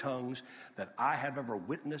praying in tongues that I have ever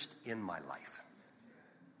witnessed in my life.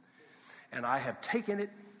 And I have taken it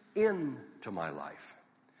into my life.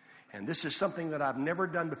 And this is something that I've never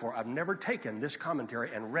done before. I've never taken this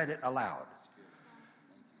commentary and read it aloud.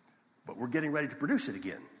 But we're getting ready to produce it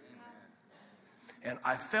again. And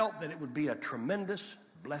I felt that it would be a tremendous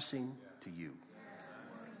blessing to you.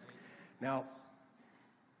 Now,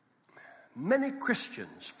 many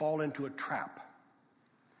Christians fall into a trap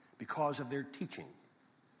because of their teaching.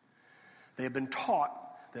 They have been taught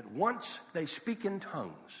that once they speak in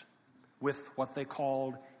tongues with what they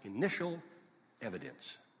called initial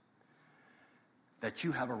evidence, that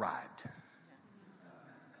you have arrived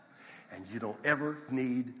and you don't ever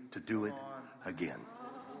need to do it again.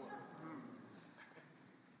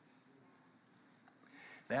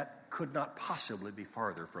 That could not possibly be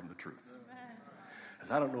farther from the truth. As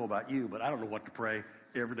I don't know about you, but I don't know what to pray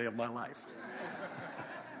every day of my life.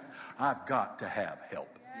 I've got to have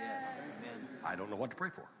help. I don't know what to pray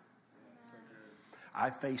for. I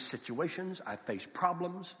face situations. I face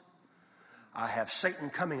problems. I have Satan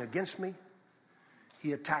coming against me.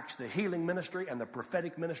 He attacks the healing ministry and the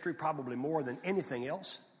prophetic ministry probably more than anything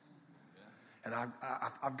else. And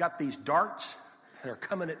I've got these darts that are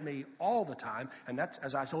coming at me all the time. And that's,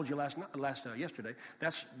 as I told you yesterday,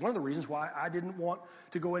 that's one of the reasons why I didn't want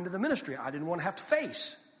to go into the ministry. I didn't want to have to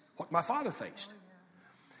face what my father faced.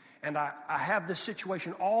 And I have this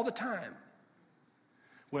situation all the time.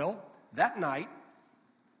 Well, that night,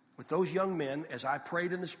 with those young men as I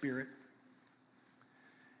prayed in the Spirit,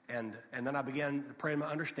 and then I began to pray in my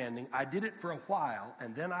understanding. I did it for a while,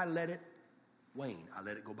 and then I let it wane. I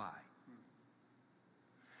let it go by.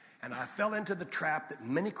 And I fell into the trap that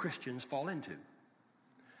many Christians fall into.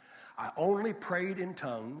 I only prayed in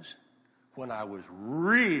tongues when I was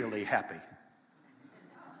really happy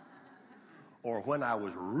or when I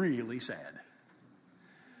was really sad.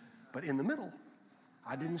 But in the middle,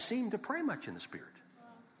 I didn't seem to pray much in the Spirit.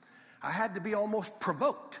 I had to be almost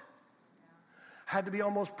provoked. I had to be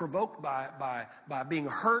almost provoked by being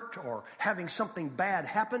hurt or having something bad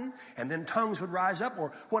happen, and then tongues would rise up.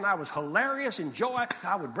 Or when I was hilarious in joy,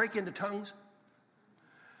 I would break into tongues.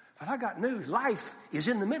 But I got news. Life is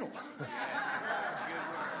in the middle.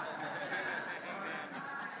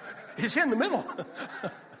 It's in the middle.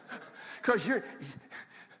 Because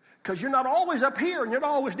you're not always up here and you're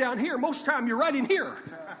not always down here. Most of the time you're right in here.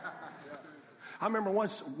 I remember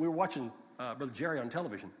once we were watching Brother Jerry on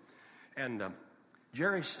television, and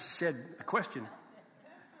Jerry said a question,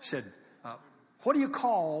 said, what do you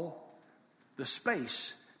call the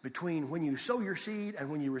space between when you sow your seed and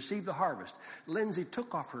when you receive the harvest? Lindsay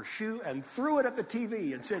took off her shoe and threw it at the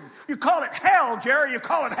TV and said, you call it hell, Jerry, you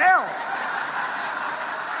call it hell.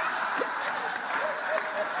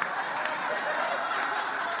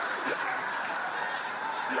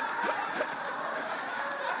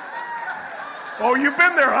 Oh, you've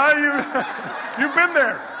been there, huh? You've been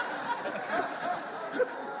there.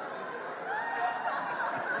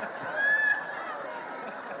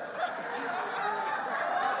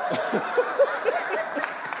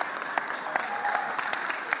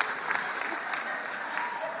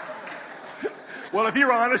 Well, if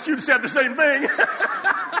you're honest, you've said the same thing.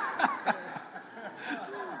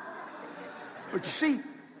 But you see,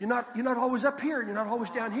 you're not always up here, and you're not always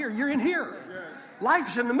down here. You're in here.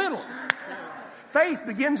 Life's in the middle. Faith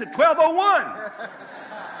begins at 12:01.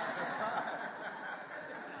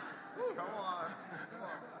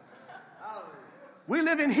 We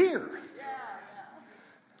live in here.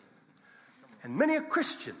 And many a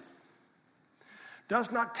Christian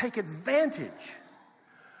does not take advantage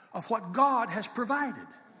of what God has provided.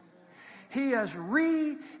 He has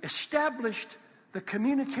re-established the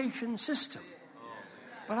communication system.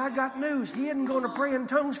 But I got news. He isn't going to pray in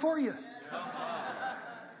tongues for you.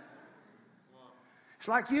 It's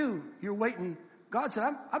like you're waiting. God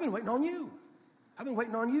said, I've been waiting on you. I've been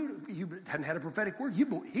waiting on you. You hadn't had a prophetic word. He's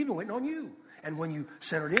been waiting on you. And when you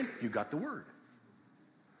centered in, you got the word.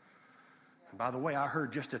 And by the way, I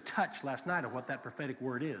heard just a touch last night of what that prophetic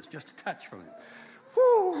word is. Just a touch from him.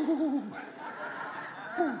 Woo!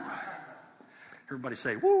 Woo. Everybody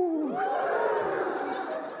say, woo!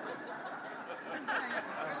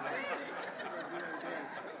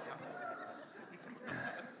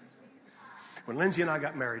 When Lindsay and I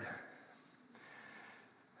got married,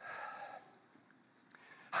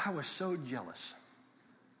 I was so jealous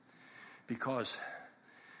because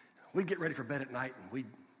we'd get ready for bed at night and we'd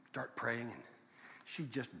start praying and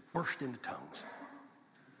she'd just burst into tongues.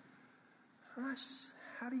 And I said,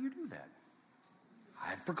 how do you do that? I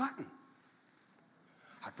had forgotten.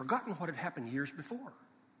 I'd forgotten what had happened years before.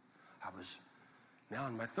 I was now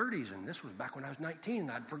in my 30s, and this was back when I was 19,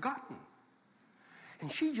 and I'd forgotten.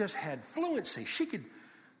 And she just had fluency. She could,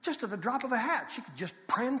 just at the drop of a hat, she could just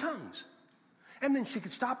pray in tongues. And then she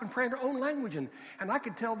could stop and pray in her own language, and I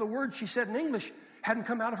could tell the words she said in English hadn't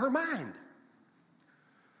come out of her mind.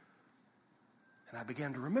 And I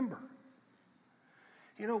began to remember.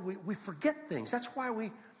 You know, we forget things. That's why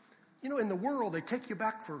in the world, they take you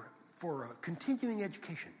back for continuing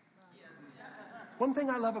education. One thing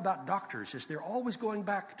I love about doctors is they're always going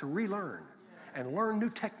back to relearn and learn new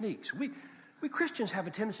techniques. We Christians have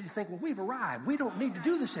a tendency to think, well, we've arrived. We don't need to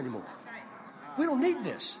do this anymore. We don't need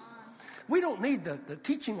this. We don't need the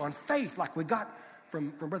teaching on faith like we got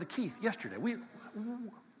from Brother Keith yesterday.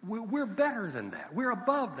 We're better than that. We're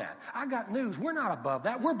above that. I got news. We're not above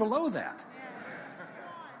that. We're below that.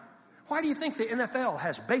 Why do you think the NFL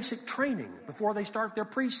has basic training before they start their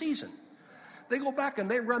preseason? They go back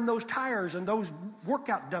and they run those tires and those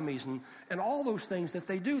workout dummies and all those things that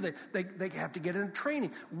they do. They have to get into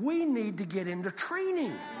training. We need to get into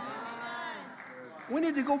training. We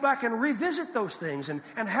need to go back and revisit those things and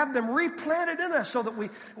have them replanted in us so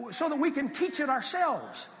that we can teach it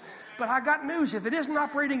ourselves. But I got news. If it isn't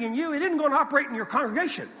operating in you, it isn't going to operate in your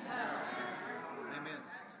congregation.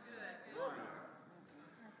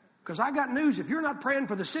 Because I got news. If you're not praying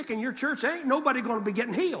for the sick in your church, ain't nobody going to be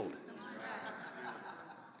getting healed.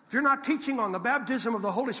 If you're not teaching on the baptism of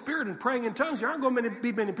the Holy Spirit and praying in tongues, there aren't going to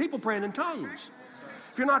be many people praying in tongues.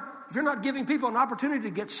 If you're not giving people an opportunity to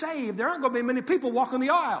get saved, there aren't going to be many people walking the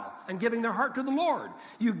aisle and giving their heart to the Lord.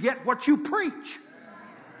 You get what you preach.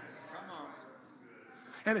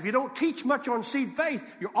 And if you don't teach much on seed faith,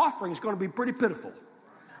 your offering is going to be pretty pitiful.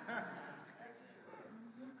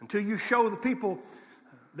 Until you show the people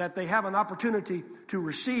that they have an opportunity to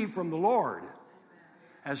receive from the Lord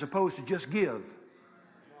as opposed to just give.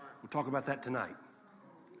 We'll talk about that tonight.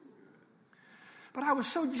 But I was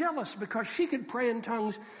so jealous because she could pray in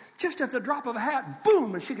tongues just at the drop of a hat.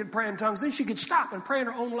 Boom, and she could pray in tongues. Then she could stop and pray in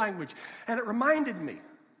her own language. And it reminded me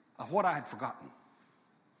of what I had forgotten.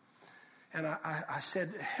 And I said,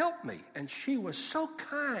 help me. And she was so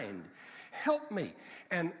kind. Help me.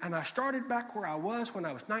 And I started back where I was when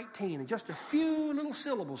I was 19. And just a few little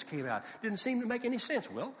syllables came out. Didn't seem to make any sense.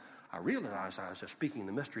 Well, I realized I was just speaking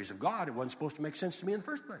the mysteries of God. It wasn't supposed to make sense to me in the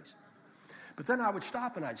first place. But then I would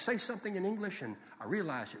stop and I'd say something in English, and I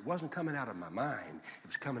realized it wasn't coming out of my mind. It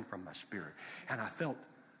was coming from my spirit. And I felt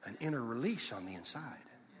an inner release on the inside.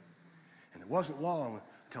 And it wasn't long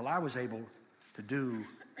until I was able to do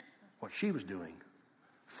what she was doing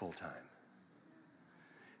full time.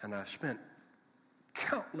 And I've spent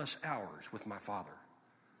countless hours with my father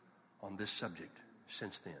on this subject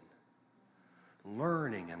since then.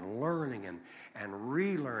 Learning and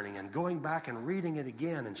relearning and going back and reading it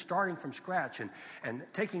again and starting from scratch and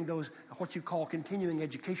taking those, what you call continuing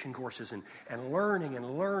education courses and learning.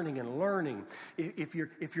 If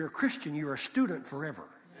you're a Christian, you're a student forever.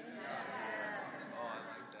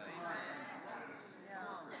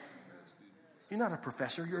 You're not a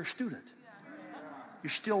professor, you're a student. You're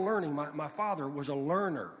still learning. My father was a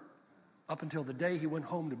learner up until the day he went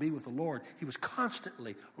home to be with the Lord. He was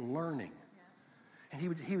constantly learning. And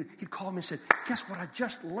he'd call me and said, guess what I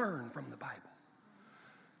just learned from the Bible?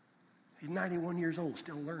 He's 91 years old,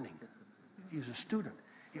 still learning. He was a student.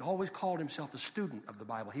 He always called himself a student of the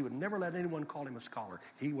Bible. He would never let anyone call him a scholar.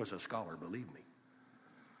 He was a scholar, believe me.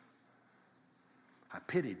 I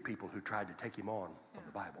pitied people who tried to take him on of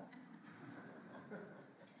the Bible.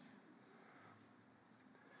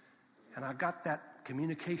 And I got that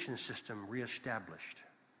communication system reestablished.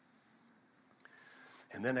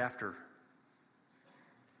 And then after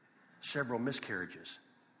several miscarriages,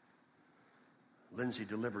 Lindsay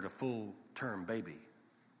delivered a full-term baby,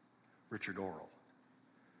 Richard Oral.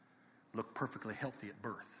 Looked perfectly healthy at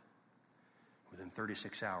birth. Within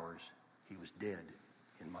 36 hours, he was dead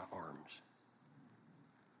in my arms.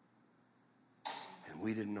 And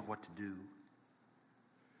we didn't know what to do.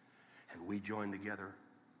 And we joined together.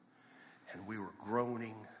 And we were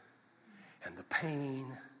groaning, and the pain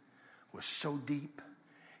was so deep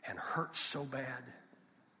and hurt so bad.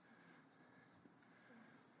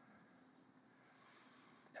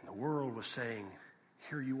 And the world was saying,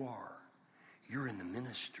 here you are. You're in the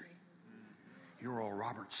ministry. You're Oral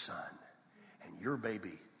Robert's son, and your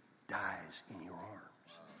baby dies in your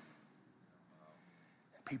arms.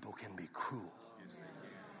 And people can be cruel.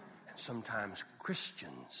 And sometimes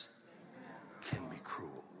Christians can be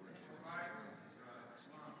cruel.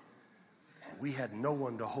 We had no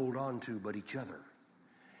one to hold on to but each other.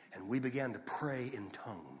 And we began to pray in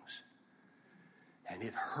tongues. And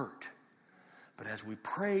it hurt. But as we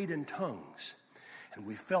prayed in tongues, and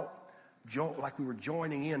we felt like we were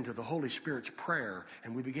joining into the Holy Spirit's prayer,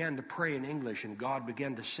 and we began to pray in English, and God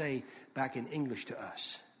began to say back in English to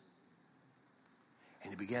us.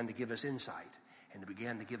 And He began to give us insight, and He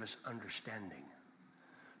began to give us understanding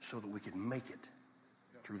so that we could make it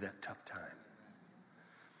through that tough time.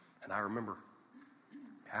 And I remember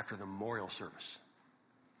after the memorial service,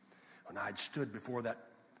 when I'd stood before that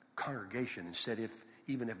congregation and said,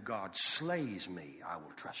 even if God slays me, I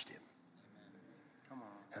will trust Him. Come on.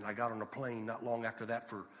 And I got on a plane not long after that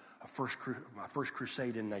for my first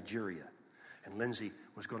crusade in Nigeria. And Lindsay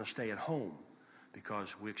was going to stay at home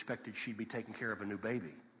because we expected she'd be taking care of a new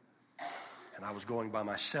baby. And I was going by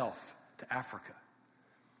myself to Africa.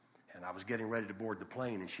 And I was getting ready to board the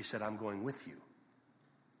plane, and she said, I'm going with you.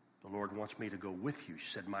 The Lord wants me to go with you. She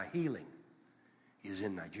said, my healing is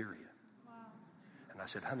in Nigeria. Wow. And I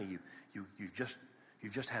said, honey, you've just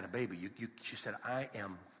had a baby. She said, I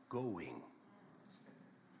am going.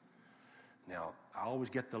 Now, I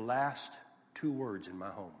always get the last two words in my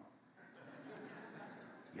home.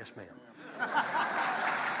 Yes, ma'am.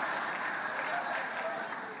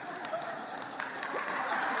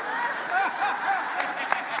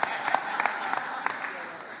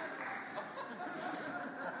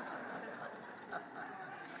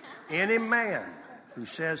 Any man who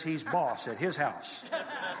says he's boss at his house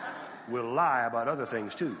will lie about other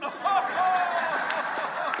things too.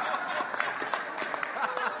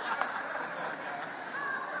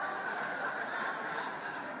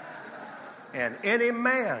 And any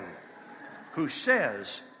man who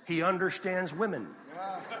says he understands women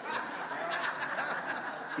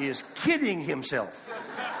is kidding himself.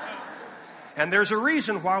 And there's a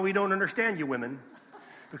reason why we don't understand you women,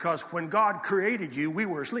 because when God created you, we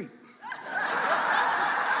were asleep.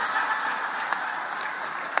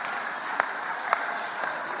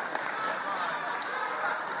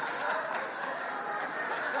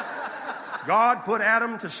 God put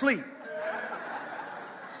Adam to sleep.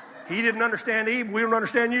 He didn't understand Eve. We don't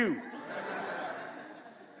understand you.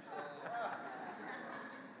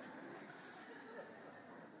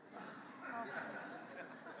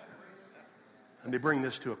 Let me bring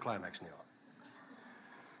this to a climax now,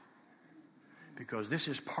 because this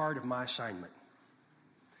is part of my assignment,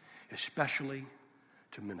 especially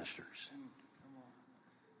to ministers.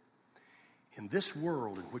 In this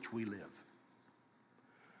world in which we live,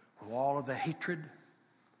 with all of the hatred,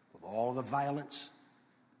 with all of the violence,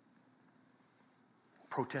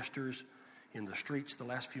 protesters in the streets the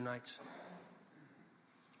last few nights,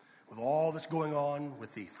 with all that's going on,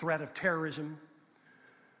 with the threat of terrorism,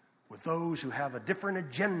 with those who have a different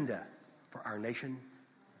agenda for our nation,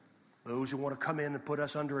 those who want to come in and put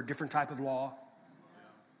us under a different type of law,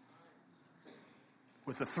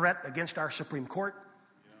 with the threat against our Supreme Court,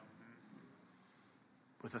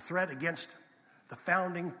 with the threat against the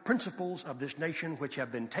founding principles of this nation, which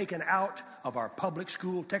have been taken out of our public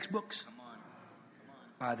school textbooks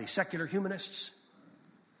by the secular humanists.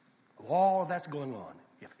 With all of that's going on,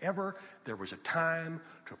 if ever there was a time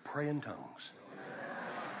to pray in tongues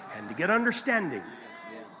and to get understanding,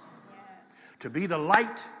 to be the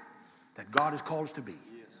light that God has called us to be,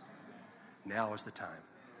 now is the time.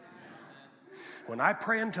 When I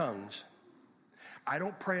pray in tongues, I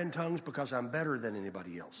don't pray in tongues because I'm better than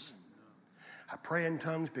anybody else. I pray in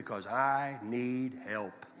tongues because I need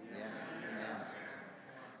help.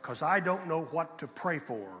 Because I don't know what to pray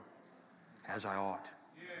for as I ought.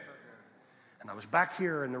 And I was back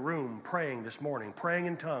here in the room praying this morning, praying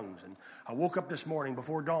in tongues. And I woke up this morning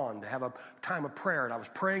before dawn to have a time of prayer. And I was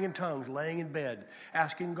praying in tongues, laying in bed,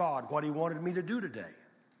 asking God what He wanted me to do today.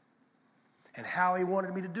 And how He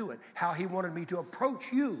wanted me to do it. How He wanted me to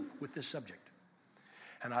approach you with this subject.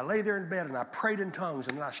 And I lay there in bed and I prayed in tongues,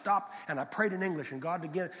 and then I stopped and I prayed in English, and God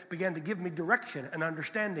began to give me direction and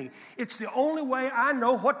understanding. It's the only way I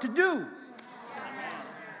know what to do.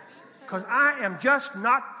 Because I am just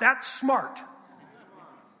not that smart.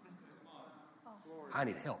 I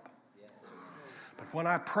need help. But when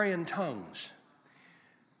I pray in tongues,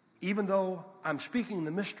 even though I'm speaking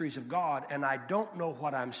the mysteries of God and I don't know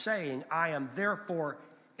what I'm saying, I am therefore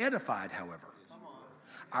edified, however.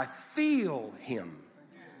 I feel Him.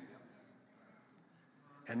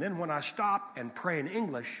 And then when I stop and pray in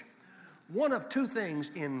English, one of two things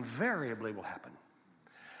invariably will happen.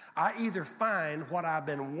 I either find what I've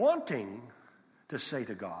been wanting to say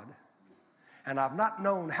to God, and I've not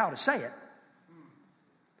known how to say it,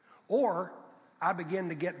 or I begin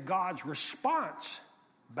to get God's response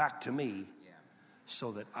back to me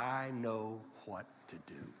so that I know what to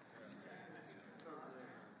do.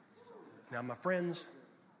 Now, my friends,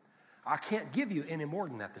 I can't give you any more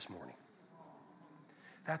than that this morning.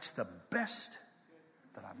 That's the best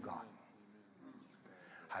that I've got.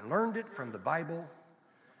 I learned it from the Bible.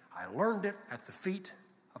 I learned it at the feet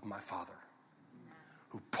of my Father,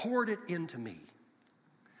 who poured it into me,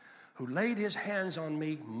 who laid His hands on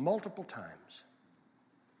me multiple times.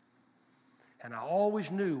 And I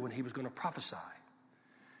always knew when He was going to prophesy,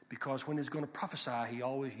 because when He was going to prophesy, He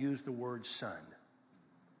always used the word son.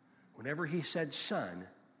 Whenever He said son,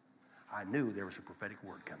 I knew there was a prophetic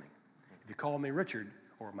word coming. If you call me Richard,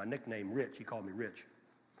 or my nickname Rich, He called me Rich.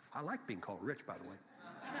 I like being called Rich, by the way.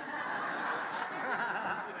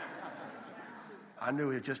 I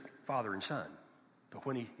knew it was just father and son. But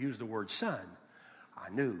when He used the word son,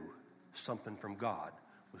 I knew something from God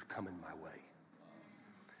was coming my way.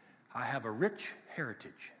 I have a rich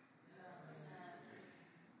heritage,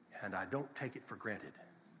 and I don't take it for granted.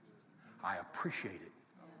 I appreciate it,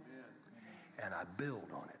 and I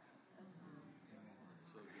build on it.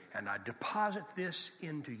 And I deposit this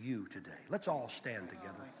into you today. Let's all stand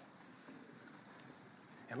together.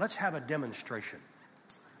 And let's have a demonstration.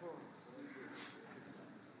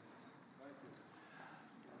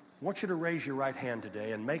 I want you to raise your right hand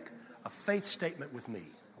today and make a faith statement with me,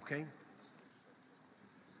 okay?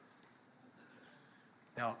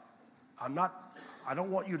 Now, I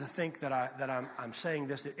don't want you to think that I'm saying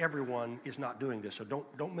this, that everyone is not doing this, so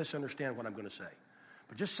don't misunderstand what I'm going to say.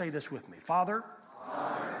 But just say this with me. Father,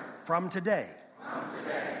 from today,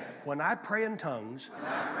 when I pray in tongues,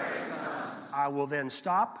 I will then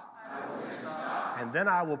stop And then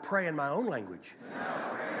I will pray in my own language.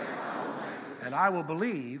 And I will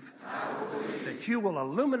believe that you will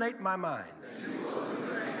illuminate my mind.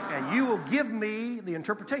 And you will give me the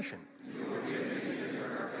interpretation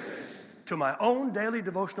to my own daily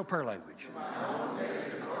devotional prayer language.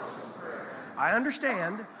 I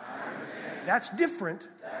understand that's different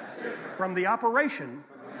from the operation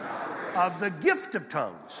of the gift of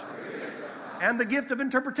tongues and the gift of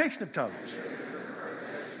interpretation of tongues.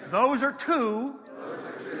 Those are two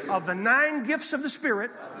of the 9 gifts of the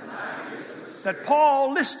Spirit that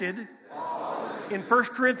Paul listed in 1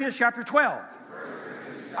 Corinthians chapter 12.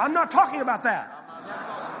 I'm not talking about that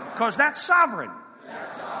because that's sovereign.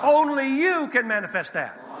 Only you can manifest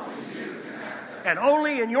that. And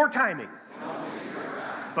only in your timing.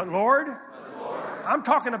 But Lord, I'm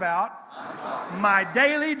talking about my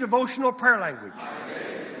daily devotional prayer language.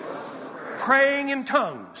 Praying in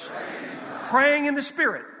tongues. Praying in the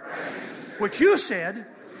Spirit. Which you said,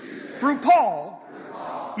 through Paul,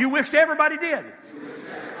 you wished everybody did.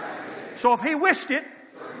 So if he wished it,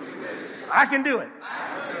 I can do it.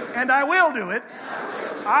 And I will do it.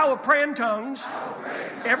 I will pray in tongues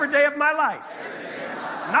every day of my life.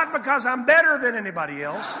 Not because I'm better than anybody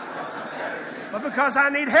else, but because I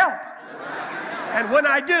need help. And when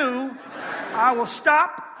I do, I will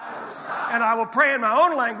stop and I will pray in my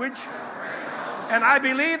own language. And I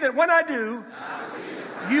believe that when I do,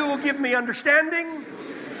 you will give me understanding.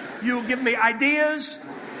 You will give me ideas.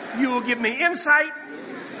 You will give me insight.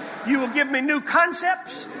 You will give me new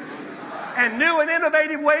concepts and new and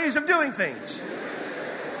innovative ways of doing things.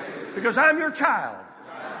 Because I'm your child.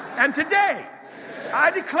 And today,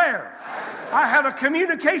 I declare I have a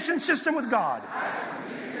communication system with God.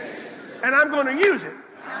 And I'm going to use it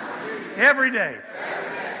every day.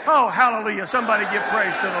 Oh, hallelujah. Somebody give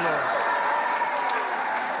praise to the Lord.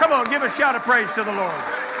 Come on, give a shout of praise to the Lord.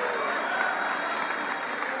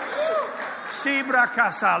 Sibra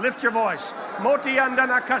casa, lift your voice. Moti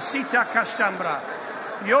andana kasita kastambra.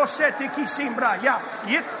 Yoseti kisimbra. Ya,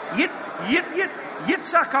 yit.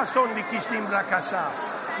 Yitsaka sondi kistimbra casa.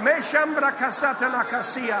 Me shambra kasata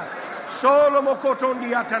nakasia. Solo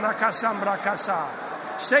mokotondi atana kasambra casa.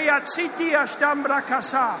 Seyat siti astambra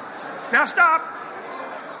casa. Now stop.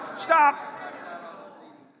 Stop.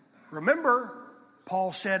 Remember,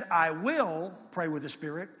 Paul said, I will pray with the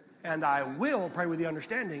Spirit and I will pray with the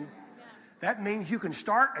understanding. That means you can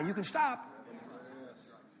start and you can stop.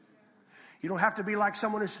 You don't have to be like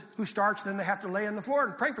someone who starts, then they have to lay on the floor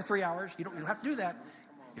and pray for 3 hours. You don't have to do that.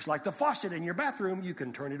 It's like the faucet in your bathroom. You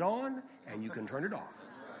can turn it on and you can turn it off.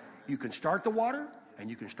 You can start the water and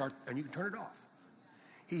you can turn it off.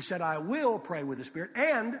 He said, I will pray with the Spirit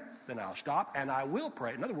and then I'll stop and I will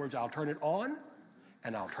pray. In other words, I'll turn it on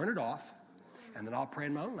and I'll turn it off and then I'll pray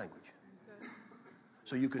in my own language.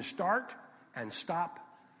 So you can start and stop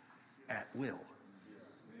at will.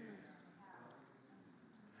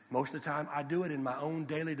 Most of the time, I do it in my own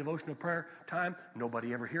daily devotional prayer time.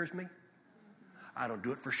 Nobody ever hears me. I don't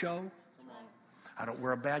do it for show. I don't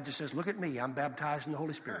wear a badge that says, look at me, I'm baptized in the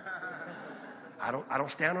Holy Spirit. I don't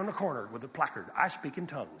stand on the corner with a placard. I speak in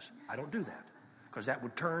tongues. I don't do that because that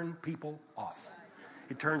would turn people off.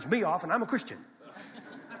 It turns me off, and I'm a Christian.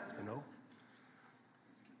 You know?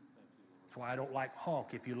 That's why I don't like honk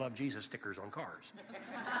if you love Jesus stickers on cars. You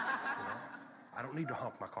know? I don't need to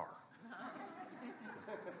honk my car.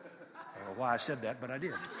 I don't know why I said that, but I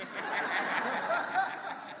did.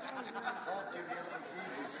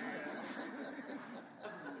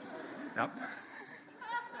 Now,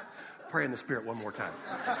 pray in the Spirit one more time.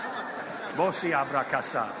 Bosi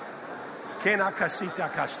abrakasa. Kena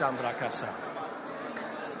kasita kastambrakasa.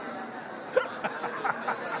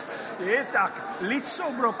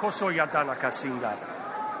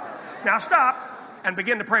 Now stop and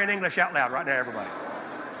begin to pray in English out loud right now, everybody.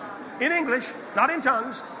 In English, not in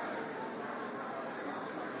tongues.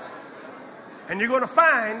 And you're going to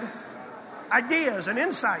find ideas and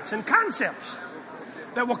insights and concepts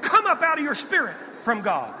that will come up out of your spirit from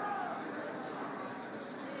God.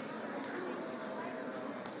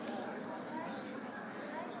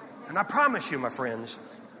 And I promise you, my friends,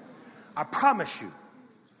 I promise you,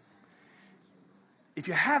 if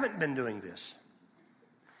you haven't been doing this,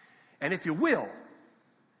 and if you will,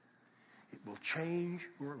 it will change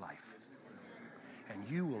your life. And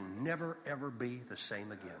you will never, ever be the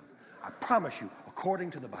same again. I promise you,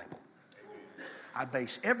 according to the Bible. I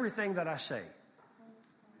base everything that I say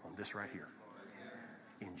on this right here.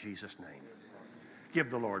 In Jesus' name. Give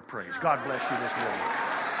the Lord praise. God bless you this morning.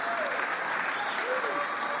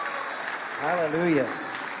 Hallelujah.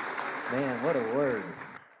 Man, what a word.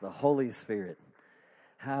 The Holy Spirit.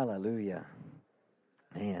 Hallelujah.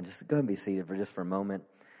 Man, just go ahead and be seated for a moment.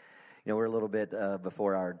 You know, we're a little bit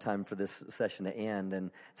before our time for this session to end,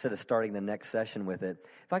 and instead of starting the next session with it,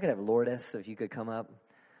 if I could have Lourdes, if you could come up.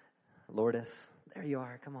 Lourdes, there you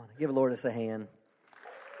are. Come on, give Lourdes a hand.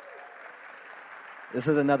 This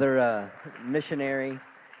is another missionary,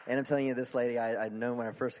 and I'm telling you, this lady, I've known when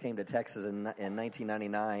I first came to Texas in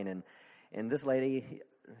 1999, and this lady,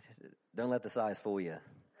 don't let the size fool you.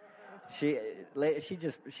 She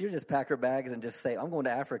would just pack her bags and just say, I'm going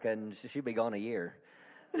to Africa, and she'd be gone a year.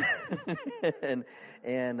 and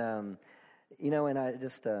I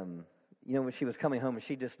just, when she was coming home,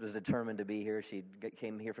 she just was determined to be here. She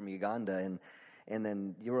came here from Uganda, and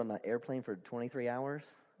then you were on the airplane for 23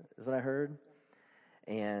 hours, is what I heard.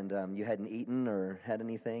 And you hadn't eaten or had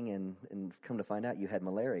anything, and come to find out you had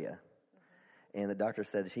malaria. And the doctor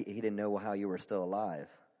said he didn't know how you were still alive,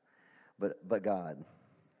 but God.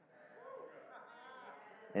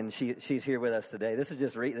 And she's here with us today. This is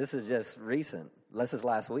just recent. This is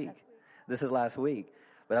last week.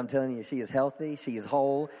 But I'm telling you, she is healthy. She is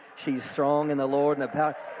whole. She's strong in the Lord and the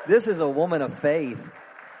power. This is a woman of faith.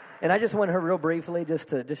 And I just want her real briefly just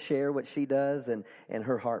to share what she does and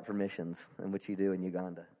her heart for missions and what you do in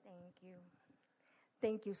Uganda. Thank you.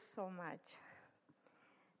 Thank you so much.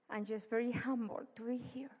 I'm just very humbled to be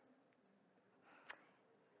here.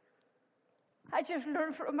 I just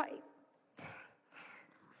learned from my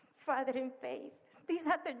father in faith. These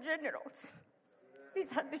are the generals.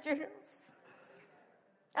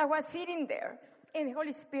 I was sitting there, and the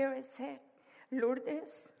Holy Spirit said,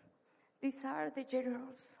 Lourdes, these are the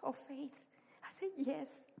generals of faith. I said,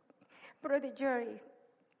 yes. Brother Jerry,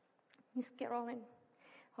 Miss Carolyn,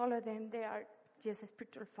 all of them, they are just a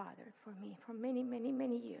spiritual father for me for many, many,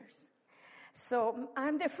 many years. So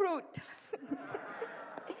I'm the fruit.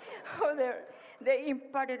 They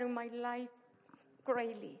imparted in my life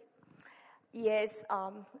greatly. Yes,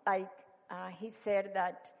 he said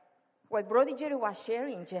that what Brother Jerry was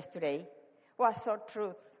sharing yesterday was so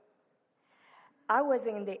true. I was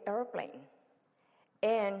in the airplane,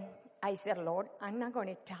 and I said, Lord, I'm not going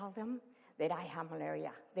to tell them that I have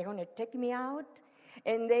malaria. They're going to take me out,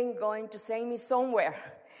 and then going to send me somewhere.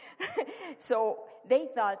 So they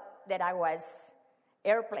thought that I was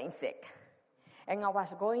airplane sick, and I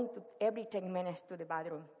was going to every 10 minutes to the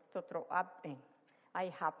bathroom to throw up, and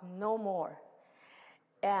I have no more.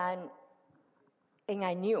 And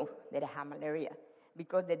I knew that I had malaria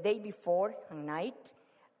because the day before at night,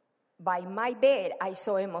 by my bed, I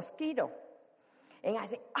saw a mosquito. And I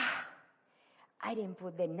said, I didn't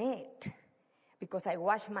put the net because I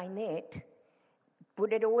washed my net,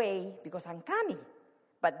 put it away because I'm coming.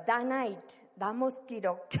 But that night, that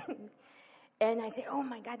mosquito came. And I said, oh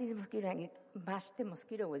my God, this mosquito. And it mashed the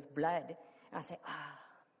mosquito with blood. And I said,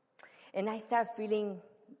 And I started feeling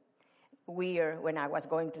weird when I was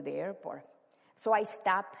going to the airport. So I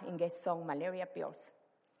stopped and get some malaria pills.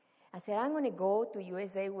 I said, I'm going to go to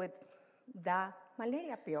USA with the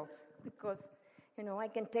malaria pills because, I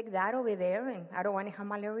can take that over there and I don't want to have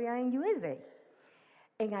malaria in USA.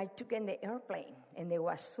 And I took in the airplane, and they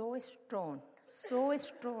were so strong.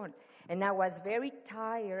 And I was very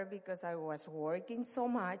tired because I was working so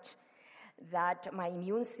much that my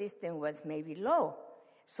immune system was maybe low.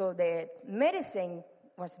 So the medicine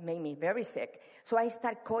made me very sick. So I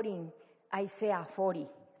started quoting Isaiah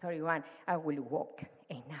 40:31. I will walk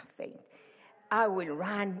and not faint. I will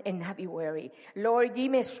run and not be weary. Lord, give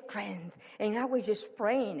me strength. And I was just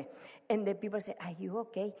praying. And the people said, are you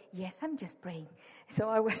okay? Yes, I'm just praying. So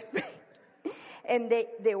I was praying. And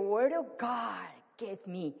the word of God gave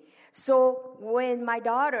me. So when my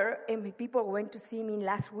daughter and my people went to see me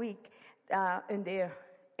last week in the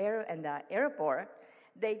airport,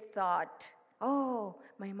 they thought, oh,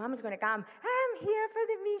 my mom is going to come. I'm here for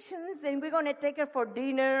the missions, and we're going to take her for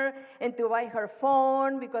dinner and to buy her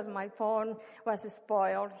phone because my phone was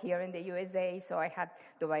spoiled here in the USA, so I had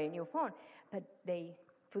to buy a new phone. But they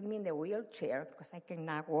put me in the wheelchair because I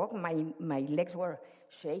cannot walk. My legs were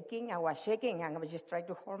shaking. I was shaking, and I was just trying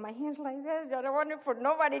to hold my hands like this. I don't want for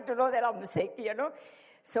nobody to know that I'm sick,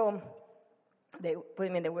 So they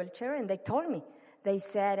put me in the wheelchair, and they told me. They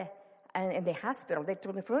said, and in the hospital, they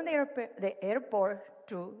took me from the airport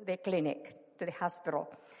to the clinic, to the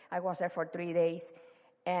hospital. I was there for 3 days,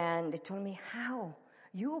 and they told me how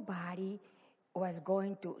your body was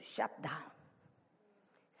going to shut down.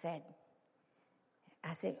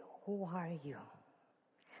 I said, who are you?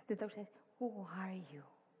 The doctor said, who are you?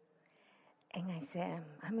 And I said,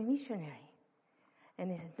 I'm a missionary.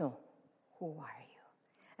 And they said, no, who are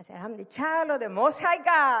you? I said, I'm the child of the Most High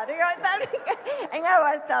God. And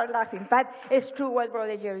I started laughing. But it's true what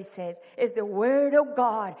Brother Jerry says. It's the Word of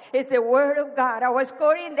God. It's the Word of God. I was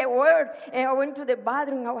quoting the Word, and I went to the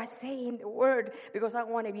bathroom. I was saying the Word because I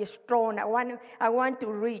want to be strong. I want to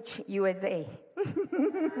reach USA.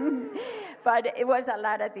 But it was a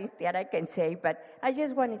lot of things that I can say. But I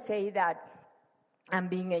just want to say that I'm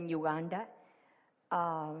being in Uganda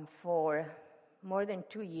for more than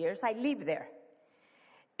 2 years. I live there.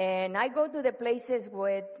 And I go to the places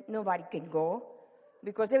where nobody can go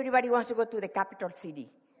because everybody wants to go to the capital city.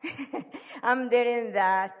 I'm there in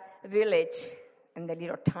that village, in the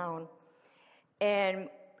little town. And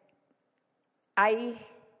I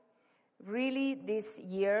really, this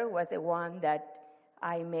year was the one that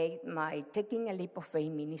I made my Taking a Leap of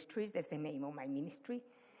Faith Ministries. That's the name of my ministry.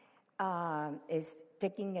 Is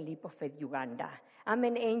Taking a Leap of Faith Uganda. I'm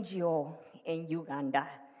an NGO in Uganda.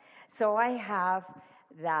 So I have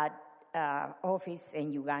that office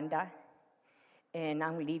in Uganda, and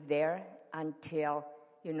I'll live there until,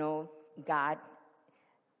 God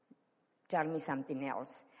tell me something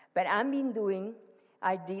else. But I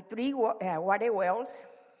did 3 water wells.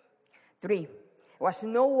 3. Was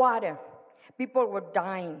no water. People were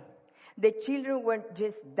dying. The children were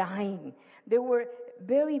just dying. They were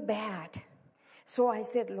very bad. So I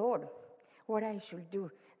said, Lord, what I should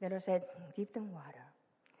do? The Lord said, give them water.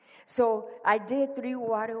 So I did 3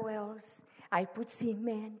 water wells. I put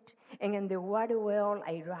cement, and in the water well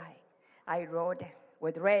I wrote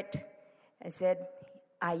with red. I said,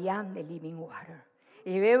 I am the living water.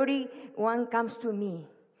 If everyone comes to me,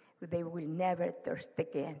 they will never thirst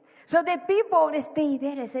again. So the people, they stay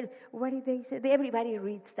there. I said, what did they say? Everybody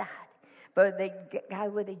reads that. But they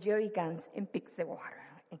got with the jerry cans and picks the water.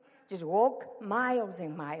 Just walk miles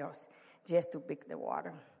and miles just to pick the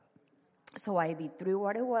water. So I did 3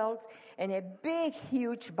 water wells and a big,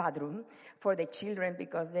 huge bathroom for the children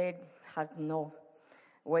because they had no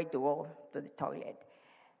way to go to the toilet.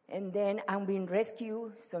 And then I'm being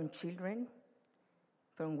rescued some children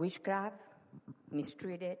from witchcraft,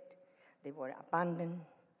 mistreated. They were abandoned.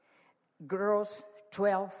 Girls,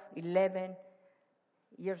 12, 11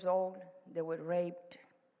 years old, they were raped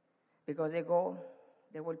because they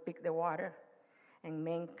will pick the water, and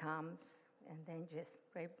men comes and then just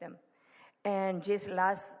rape them. And just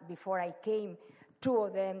before I came, 2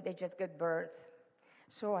 of them, they just got birth.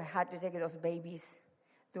 So I had to take those babies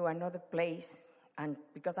to another place, and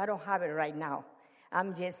because I don't have it right now,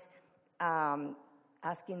 I'm just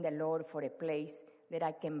asking the Lord for a place that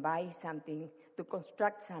I can buy something, to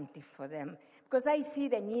construct something for them, because I see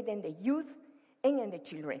the need in the youth and in the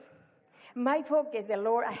children. My focus, the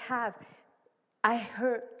Lord, I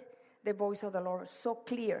heard the voice of the Lord so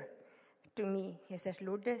clear to me. He says,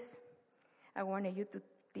 Lourdes, I wanted you to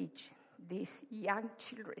teach these young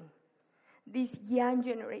children, this young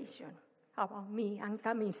generation about me. I'm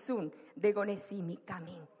coming soon. They're going to see me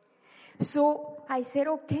coming. So I said,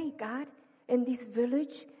 okay, God, in this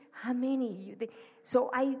village, how many?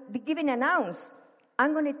 So I give an announce.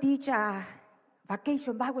 I'm going to teach a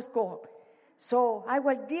vacation Bible school. So I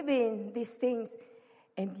was giving these things.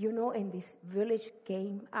 And in this village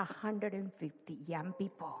came 150 young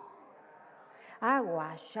people. I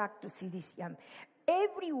was shocked to see this young.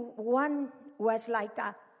 Everyone was like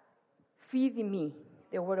feeding me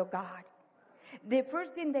the Word of God. The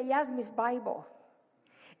first thing they asked me is Bible.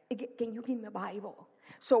 Can you give me a Bible?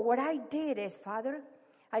 So what I did is, Father,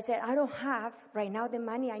 I said, I don't have right now the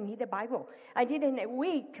money. I need a Bible. I need a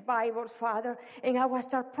week Bible, Father. And I was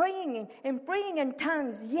start praying and praying in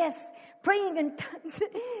tongues. Yes, praying in tongues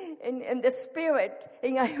in the Spirit.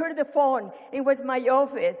 And I heard the phone. It was my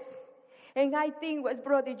office. And I think it was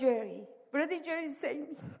Brother Jerry. Brother Jerry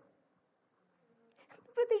saying,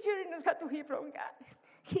 Brother Jerry knows how to hear from God.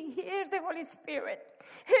 He hears the Holy Spirit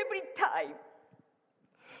every time.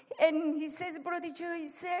 And he says, Brother Jerry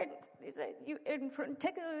said, from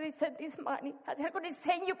Texas, they sent this money. I said, I'm going to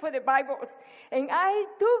send you for the Bibles. And I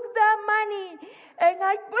took that money and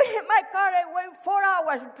I put it in my car. I went 4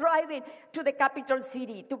 hours driving to the capital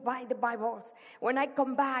city to buy the Bibles. When I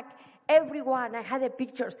come back, everyone, I had the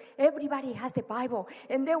pictures. Everybody has the Bible.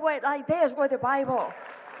 And they were like this with the Bible.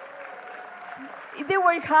 They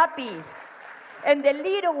were happy. And the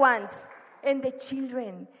little ones, and the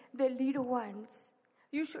children, the little ones,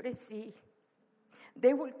 you should see.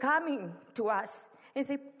 They were coming to us and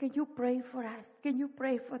say, can you pray for us? Can you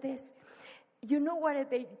pray for this? You know what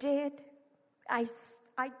they did? I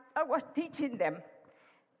was teaching them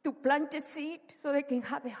to plant a seed so they can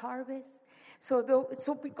have a harvest. So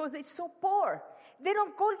because they're so poor, they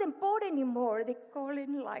don't call them poor anymore. They call it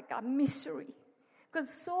like a misery. because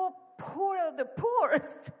so poor of the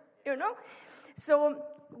poorest, you know. So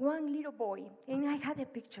one little boy, and I had a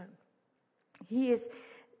picture. He is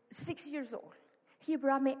 6 years old. He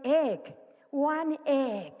brought me one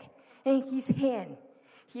egg, in his hand.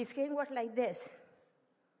 His hand was like this,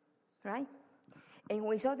 right? And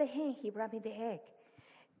when he saw the hand, he brought me the egg.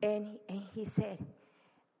 And he said,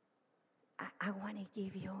 I want to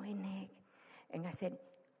give you an egg. And I said,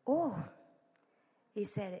 oh. He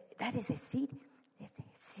said, that is a seed. It's a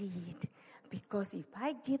seed. Because if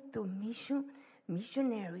I give to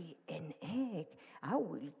missionary an egg, I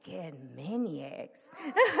will get many eggs.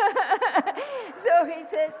 So he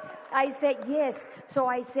said, I said, yes. So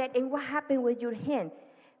I said, and what happened with your hand?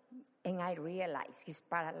 And I realized he's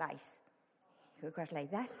paralyzed. He was like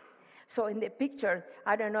that. So in the picture,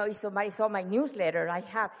 I don't know if somebody saw my newsletter, I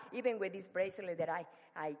have, even with this bracelet that I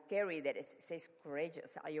carry that says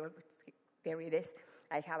courageous, I always carry this.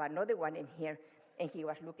 I have another one in here, and he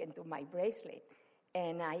was looking to my bracelet.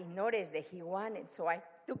 And I noticed that he wanted, so I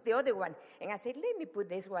took the other one, and I said, let me put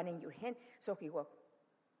this one in your hand. So he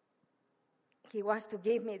wants to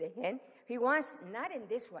give me the hand. He wants not in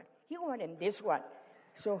this one, he wants in this one.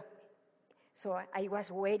 So I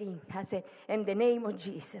was waiting. I said, in the name of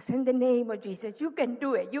Jesus, you can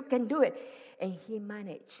do it, you can do it. And he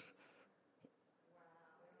managed.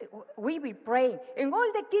 We were praying, and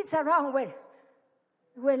all the kids around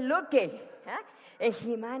were looking, huh? And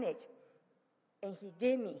he managed. And he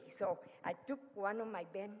gave me. So I took one of my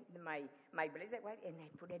bracelet, and I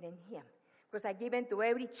put it in him. Because I give it to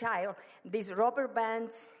every child. These rubber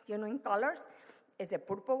bands, in colors. It's a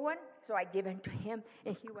purple one. So I gave it to him,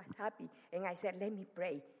 and he was happy. And I said, let me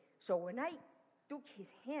pray. So when I took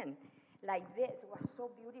his hand like this, it was so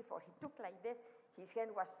beautiful. He took like this. His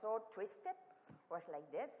hand was so twisted. It was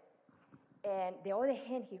like this. And the other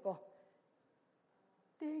hand, he go,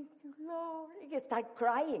 thank you, Lord. He started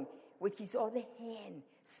crying with his other hand,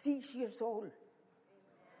 6 years old.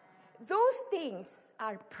 Those things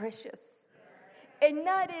are precious. And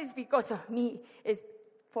that is because of me. It's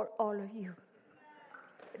for all of you.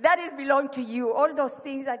 That is belong to you. All those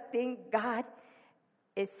things, I think God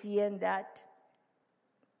is seeing that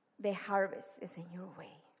the harvest is in your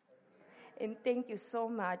way. And thank you so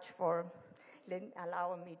much for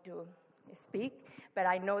allowing me to speak. But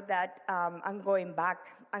I know that I'm going back.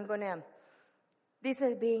 This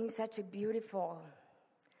has been such a beautiful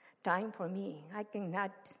time for me. I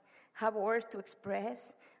cannot have words to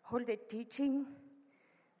express all the teaching.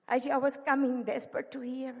 I was coming desperate to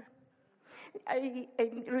hear.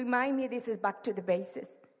 It remind me this is back to the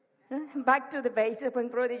basis. Back to the basis when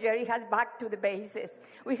Brother Jerry has back to the basis.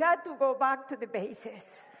 We had to go back to the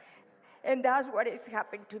basis. And that's what has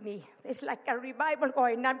happened to me. It's like a revival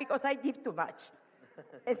going on because I give too much.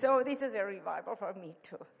 And so this is a revival for me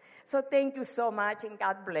too. So thank you so much, and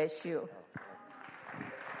God bless you.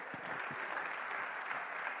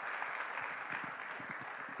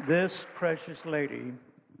 This precious lady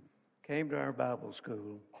came to our Bible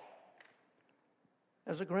school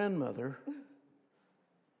as a grandmother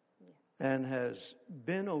and has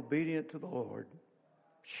been obedient to the Lord.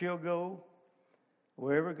 She'll go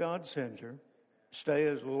wherever God sends her, stay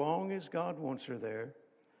as long as God wants her there,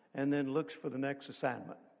 and then looks for the next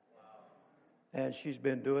assignment. And she's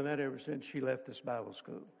been doing that ever since she left this Bible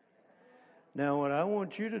school. Now, what I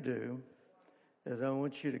want you to do is I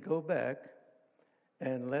want you to go back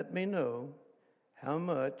and let me know how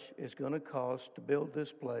much it's going to cost to build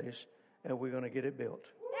this place, and we're going to get it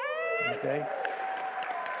built. Okay?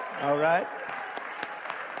 All right?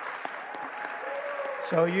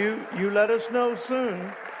 So you let us know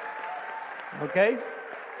soon. Okay?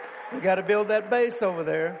 We got to build that base over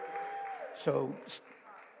there. So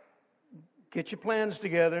get your plans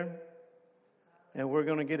together, and we're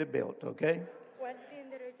going to get it built, okay? One thing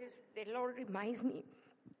that the Lord reminds me.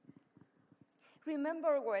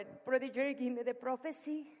 Remember when Brother Jerry gave me the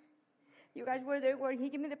prophecy? You guys were there when he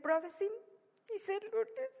gave me the prophecy? He said,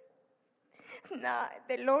 Lourdes,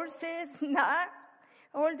 the Lord says,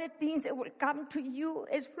 all the things that will come to you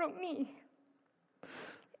is from me.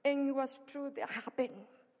 And it was true, that happened.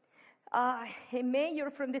 A mayor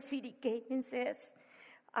from the city came and says,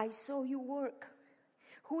 I saw you work.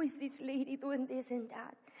 Who is this lady doing this and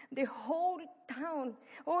that? The whole town,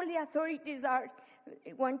 all the authorities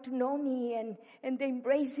want to know me and they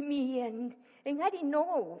embrace me. And I didn't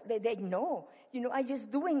know that they know. I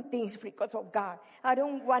just doing things because of God. I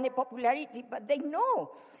don't want a popularity, but they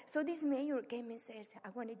know. So this mayor came and says, I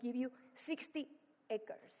want to give you 60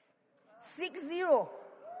 acres. 60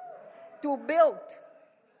 to build.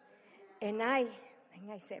 And I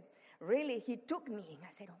said, really? He took me and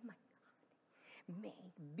I said, oh my God,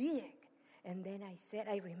 big. And then I said,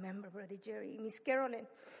 I remember Brother Jerry, Miss Carolyn.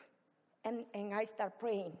 And I start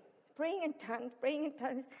praying in tongues.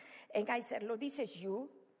 And I said, Lord, this is you.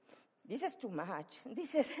 This is too much.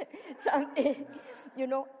 This is something,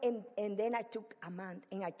 And then I took a month,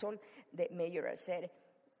 and I told the mayor, I said,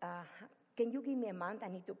 can you give me a month? I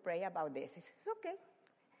need to pray about this. He says, okay.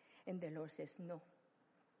 And the Lord says, no.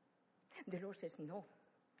 The Lord says, no.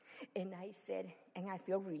 And I said, and I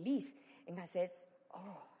feel release. And I says,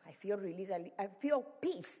 oh, I feel release. I feel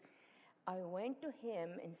peace. I went to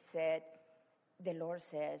him and said, the Lord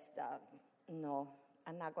says, no,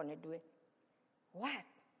 I'm not going to do it. What?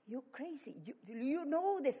 You crazy. You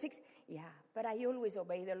know the six. Yeah, but I always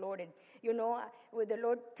obey the Lord. And, when the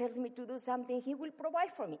Lord tells me to do something, he will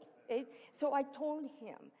provide for me. So I told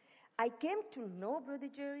him. I came to know, Brother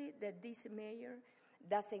Jerry, that this mayor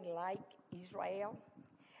doesn't like Israel.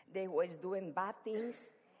 They was doing bad things.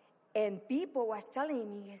 And people were telling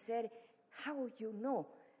me, he said, how you know?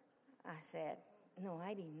 I said, no,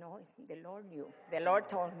 I didn't know. The Lord knew. The Lord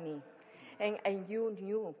told me. And you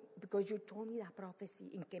knew because you told me that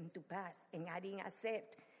prophecy and came to pass, and I didn't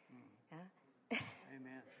accept.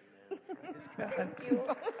 Amen. Praise God. Thank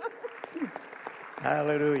you.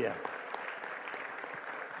 Hallelujah.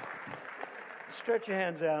 Stretch your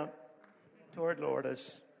hands out toward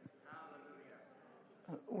Lourdes.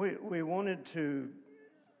 We wanted to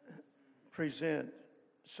present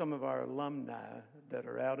some of our alumni that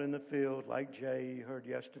are out in the field, like Jay, you heard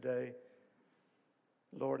yesterday,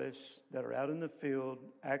 Lourdes, that are out in the field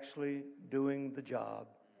actually doing the job.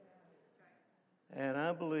 And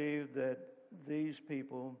I believe that these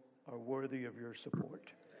people are worthy of your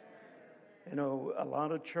support. A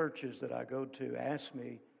lot of churches that I go to ask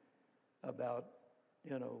me about,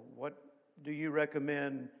 what do you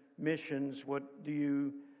recommend missions? What do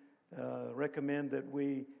you recommend that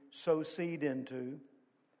we sow seed into?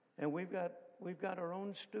 And we've got our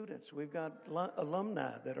own students. We've got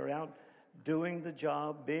alumni that are out doing the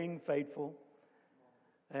job, being faithful.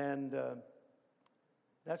 And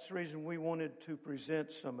that's the reason we wanted to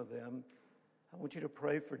present some of them. I want you to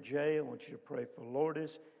pray for Jay. I want you to pray for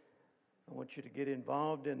Lourdes. I want you to get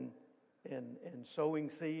involved in sowing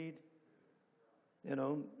seed.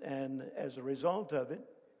 And as a result of it,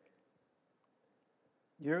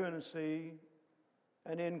 you're going to see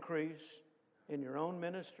an increase in your own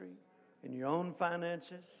ministry, in your own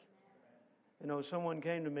finances. Someone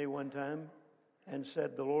came to me one time and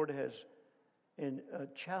said the Lord has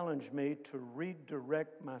challenged me to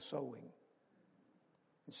redirect my sowing.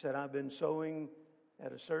 He said, I've been sowing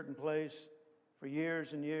at a certain place for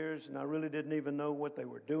years and years, and I really didn't even know what they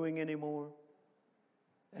were doing anymore.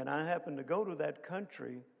 And I happened to go to that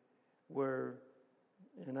country where,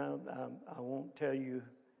 and I won't tell you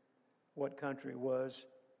what country it was,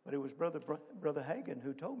 but it was Brother Hagin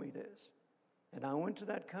who told me this. And I went to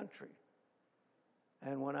that country.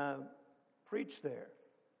 And when I preached there,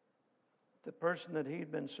 the person that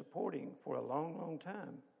he'd been supporting for a long, long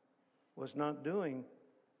time was not doing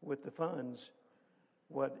with the funds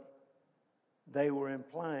what they were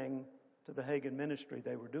implying to the Hagin ministry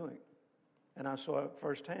they were doing. And I saw it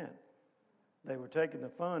firsthand. They were taking the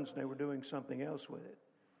funds and they were doing something else with it.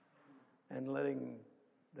 And letting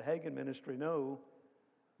the Hagin ministry know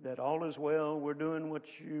that all is well, we're doing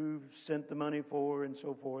what you sent the money for and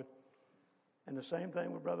so forth. And the same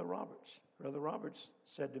thing with Brother Roberts. Brother Roberts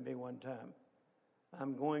said to me one time,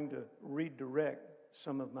 I'm going to redirect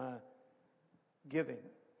some of my giving.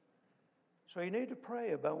 So you need to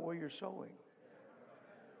pray about where you're sowing.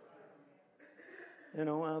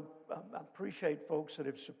 I appreciate folks that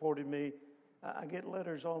have supported me. I get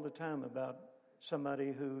letters all the time about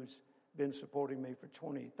somebody who's been supporting me for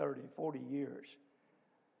 20, 30, 40 years.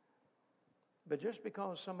 But just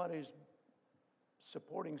because somebody's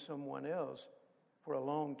supporting someone else for a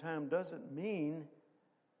long time doesn't mean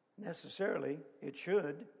necessarily, it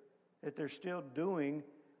should, that they're still doing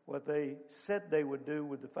what they said they would do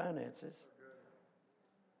with the finances.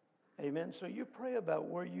 Amen. So you pray about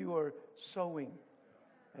where you are sowing,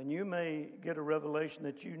 and you may get a revelation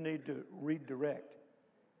that you need to redirect.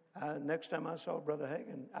 Next time I saw Brother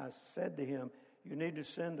Hagin, I said to him, you need to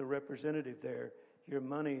send a representative there. Your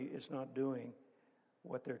money is not doing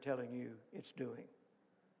what they're telling you it's doing.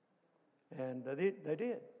 And they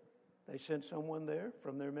did. They sent someone there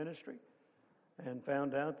from their ministry and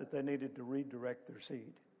found out that they needed to redirect their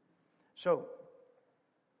seed. So,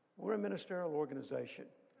 we're a ministerial organization.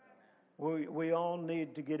 We all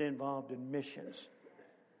need to get involved in missions.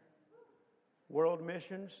 World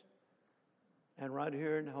missions, and right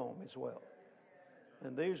here at home as well.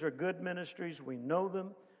 And these are good ministries. We know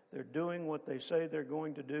them. They're doing what they say they're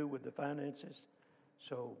going to do with the finances.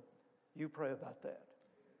 So you pray about that.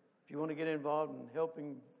 If you want to get involved in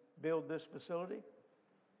helping build this facility,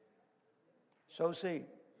 sow seed.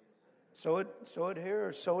 Sow it here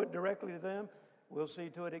or sow it directly to them. We'll see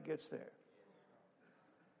to it gets there.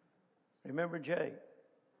 Remember Jay,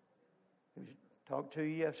 who talked to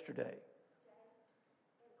you yesterday.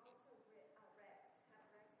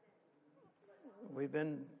 We've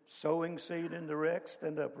been sowing seed into Rex.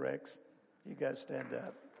 Stand up, Rex. You guys stand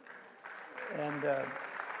up. And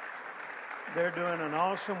they're doing an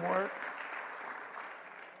awesome work.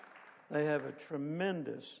 They have a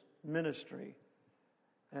tremendous ministry.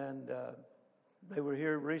 And they were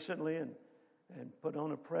here recently and put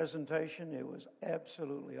on a presentation. It was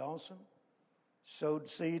absolutely awesome. Sowed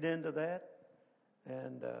seed into that.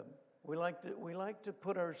 And we like to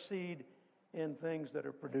put our seed in things that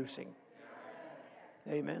are producing.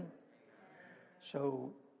 Amen.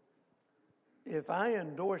 So if I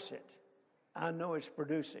endorse it, I know it's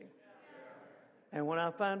producing. And when I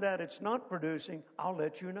find out it's not producing, I'll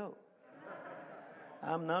let you know.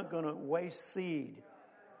 I'm not going to waste seed.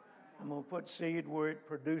 I'm going to put seed where it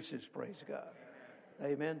produces, praise God.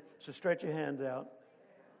 Amen. So stretch your hand out.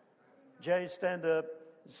 Jay, stand up.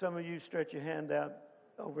 Some of you stretch your hand out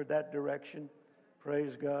over that direction.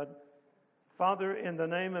 Praise God. Father, in the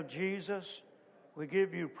name of Jesus, we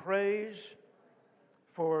give you praise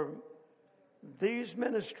for these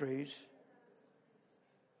ministries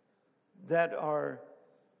that are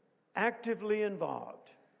actively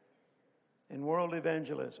involved in world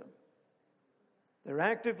evangelism. They're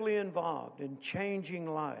actively involved in changing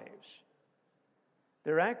lives.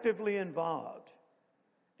 They're actively involved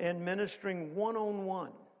in ministering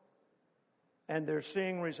one-on-one, and they're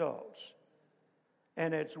seeing results.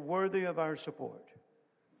 And it's worthy of our support.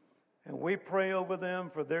 And we pray over them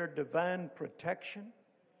for their divine protection.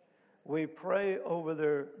 We pray over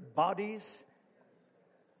their bodies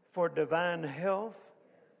for divine health,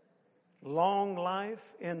 long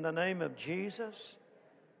life in the name of Jesus.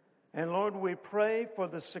 And Lord, we pray for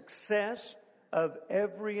the success of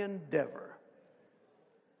every endeavor.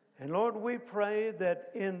 And Lord, we pray that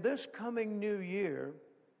in this coming new year,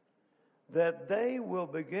 that they will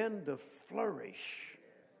begin to flourish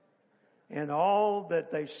in all that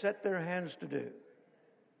they set their hands to do.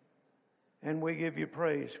 And we give you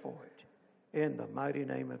praise for it in the mighty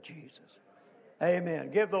name of Jesus. Amen.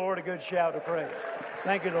 Give the Lord a good shout of praise.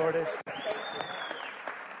 Thank you, Lord.